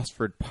to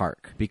Gosford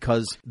Park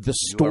because the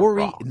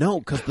story,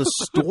 because the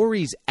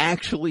story's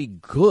actually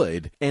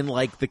good, and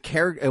the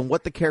character and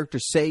what the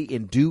characters say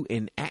and do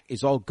and act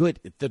is all good.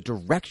 The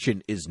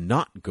direction is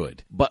not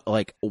good, but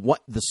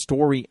what the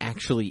story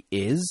actually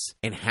is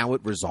and how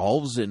it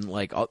resolves and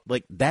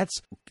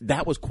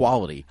that was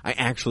quality. I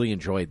actually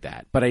enjoyed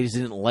that, but I just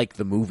didn't like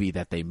the movie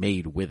that they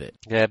made with it.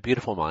 Yeah,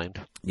 Beautiful Mind.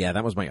 Yeah,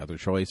 that was my other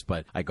choice,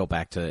 but I go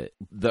back to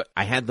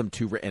I had them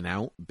two written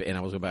out, and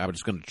I was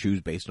just going to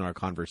choose based on our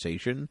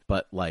conversation,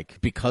 but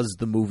because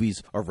the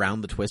movie's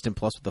around the twist, and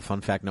plus with the fun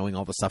fact knowing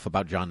all the stuff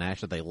about John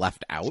Nash that they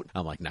left out,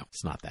 I'm like, no,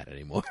 it's not that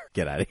anymore.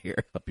 Get out of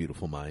here. A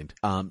Beautiful Mind.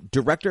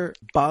 Director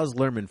Baz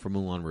Luhrmann from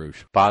Moulin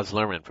Rouge. Baz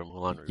Luhrmann from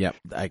Moulin Rouge. Yep,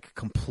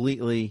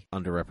 completely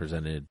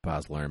underrepresented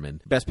Baz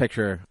Luhrmann. Best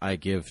picture I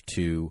give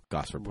to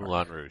Gosford Park.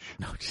 Moulin Rouge.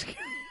 No, just kidding.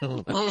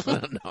 No.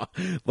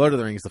 Lord of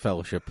the Rings, The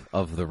Fellowship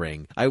of the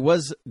Ring.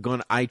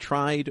 I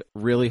tried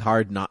really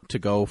hard not to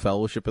go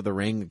Fellowship of the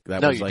Ring.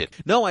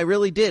 No, I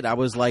really did. I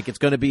was like, it's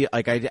going to be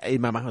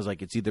in my mind, I was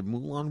like, it's either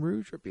Moulin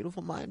Rouge or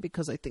Beautiful Mind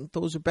because I think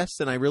those are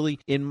best. And I really,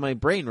 in my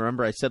brain,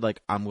 remember I said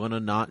I'm going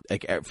to not,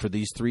 for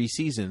these 3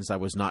 seasons, I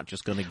was not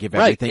just going to give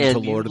everything to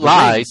Lord of the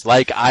Rings.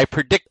 Like I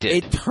predicted.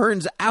 It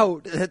turns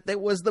out that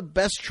was the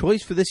best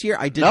choice for this year.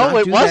 I did not do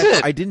it wasn't.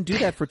 That. I didn't do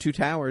that for Two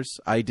Towers.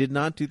 I did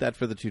not do that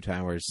for the Two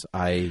Towers.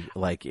 It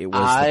was the best.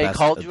 I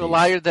called you a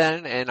liar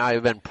then, and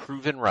I've been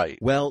proven right.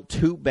 Well,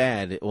 too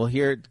bad. Well,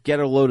 here, get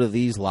a load of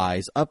these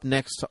lies. Up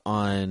next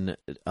on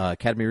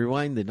Academy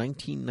Rewind, the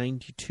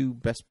 1992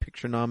 Best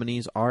Picture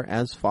nominees are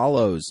as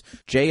follows: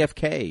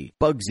 JFK,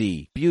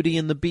 Bugsy, Beauty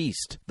and the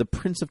Beast, The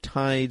Prince of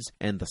Tides,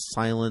 and The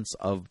Silence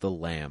of the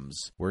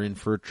Lambs. We're in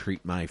for a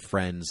treat, my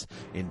friends.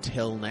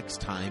 Until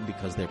next time,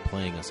 because they're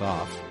playing us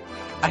off.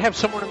 I have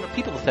some more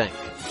people to thank.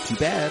 Too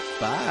bad.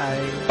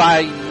 Bye.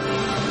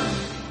 Bye.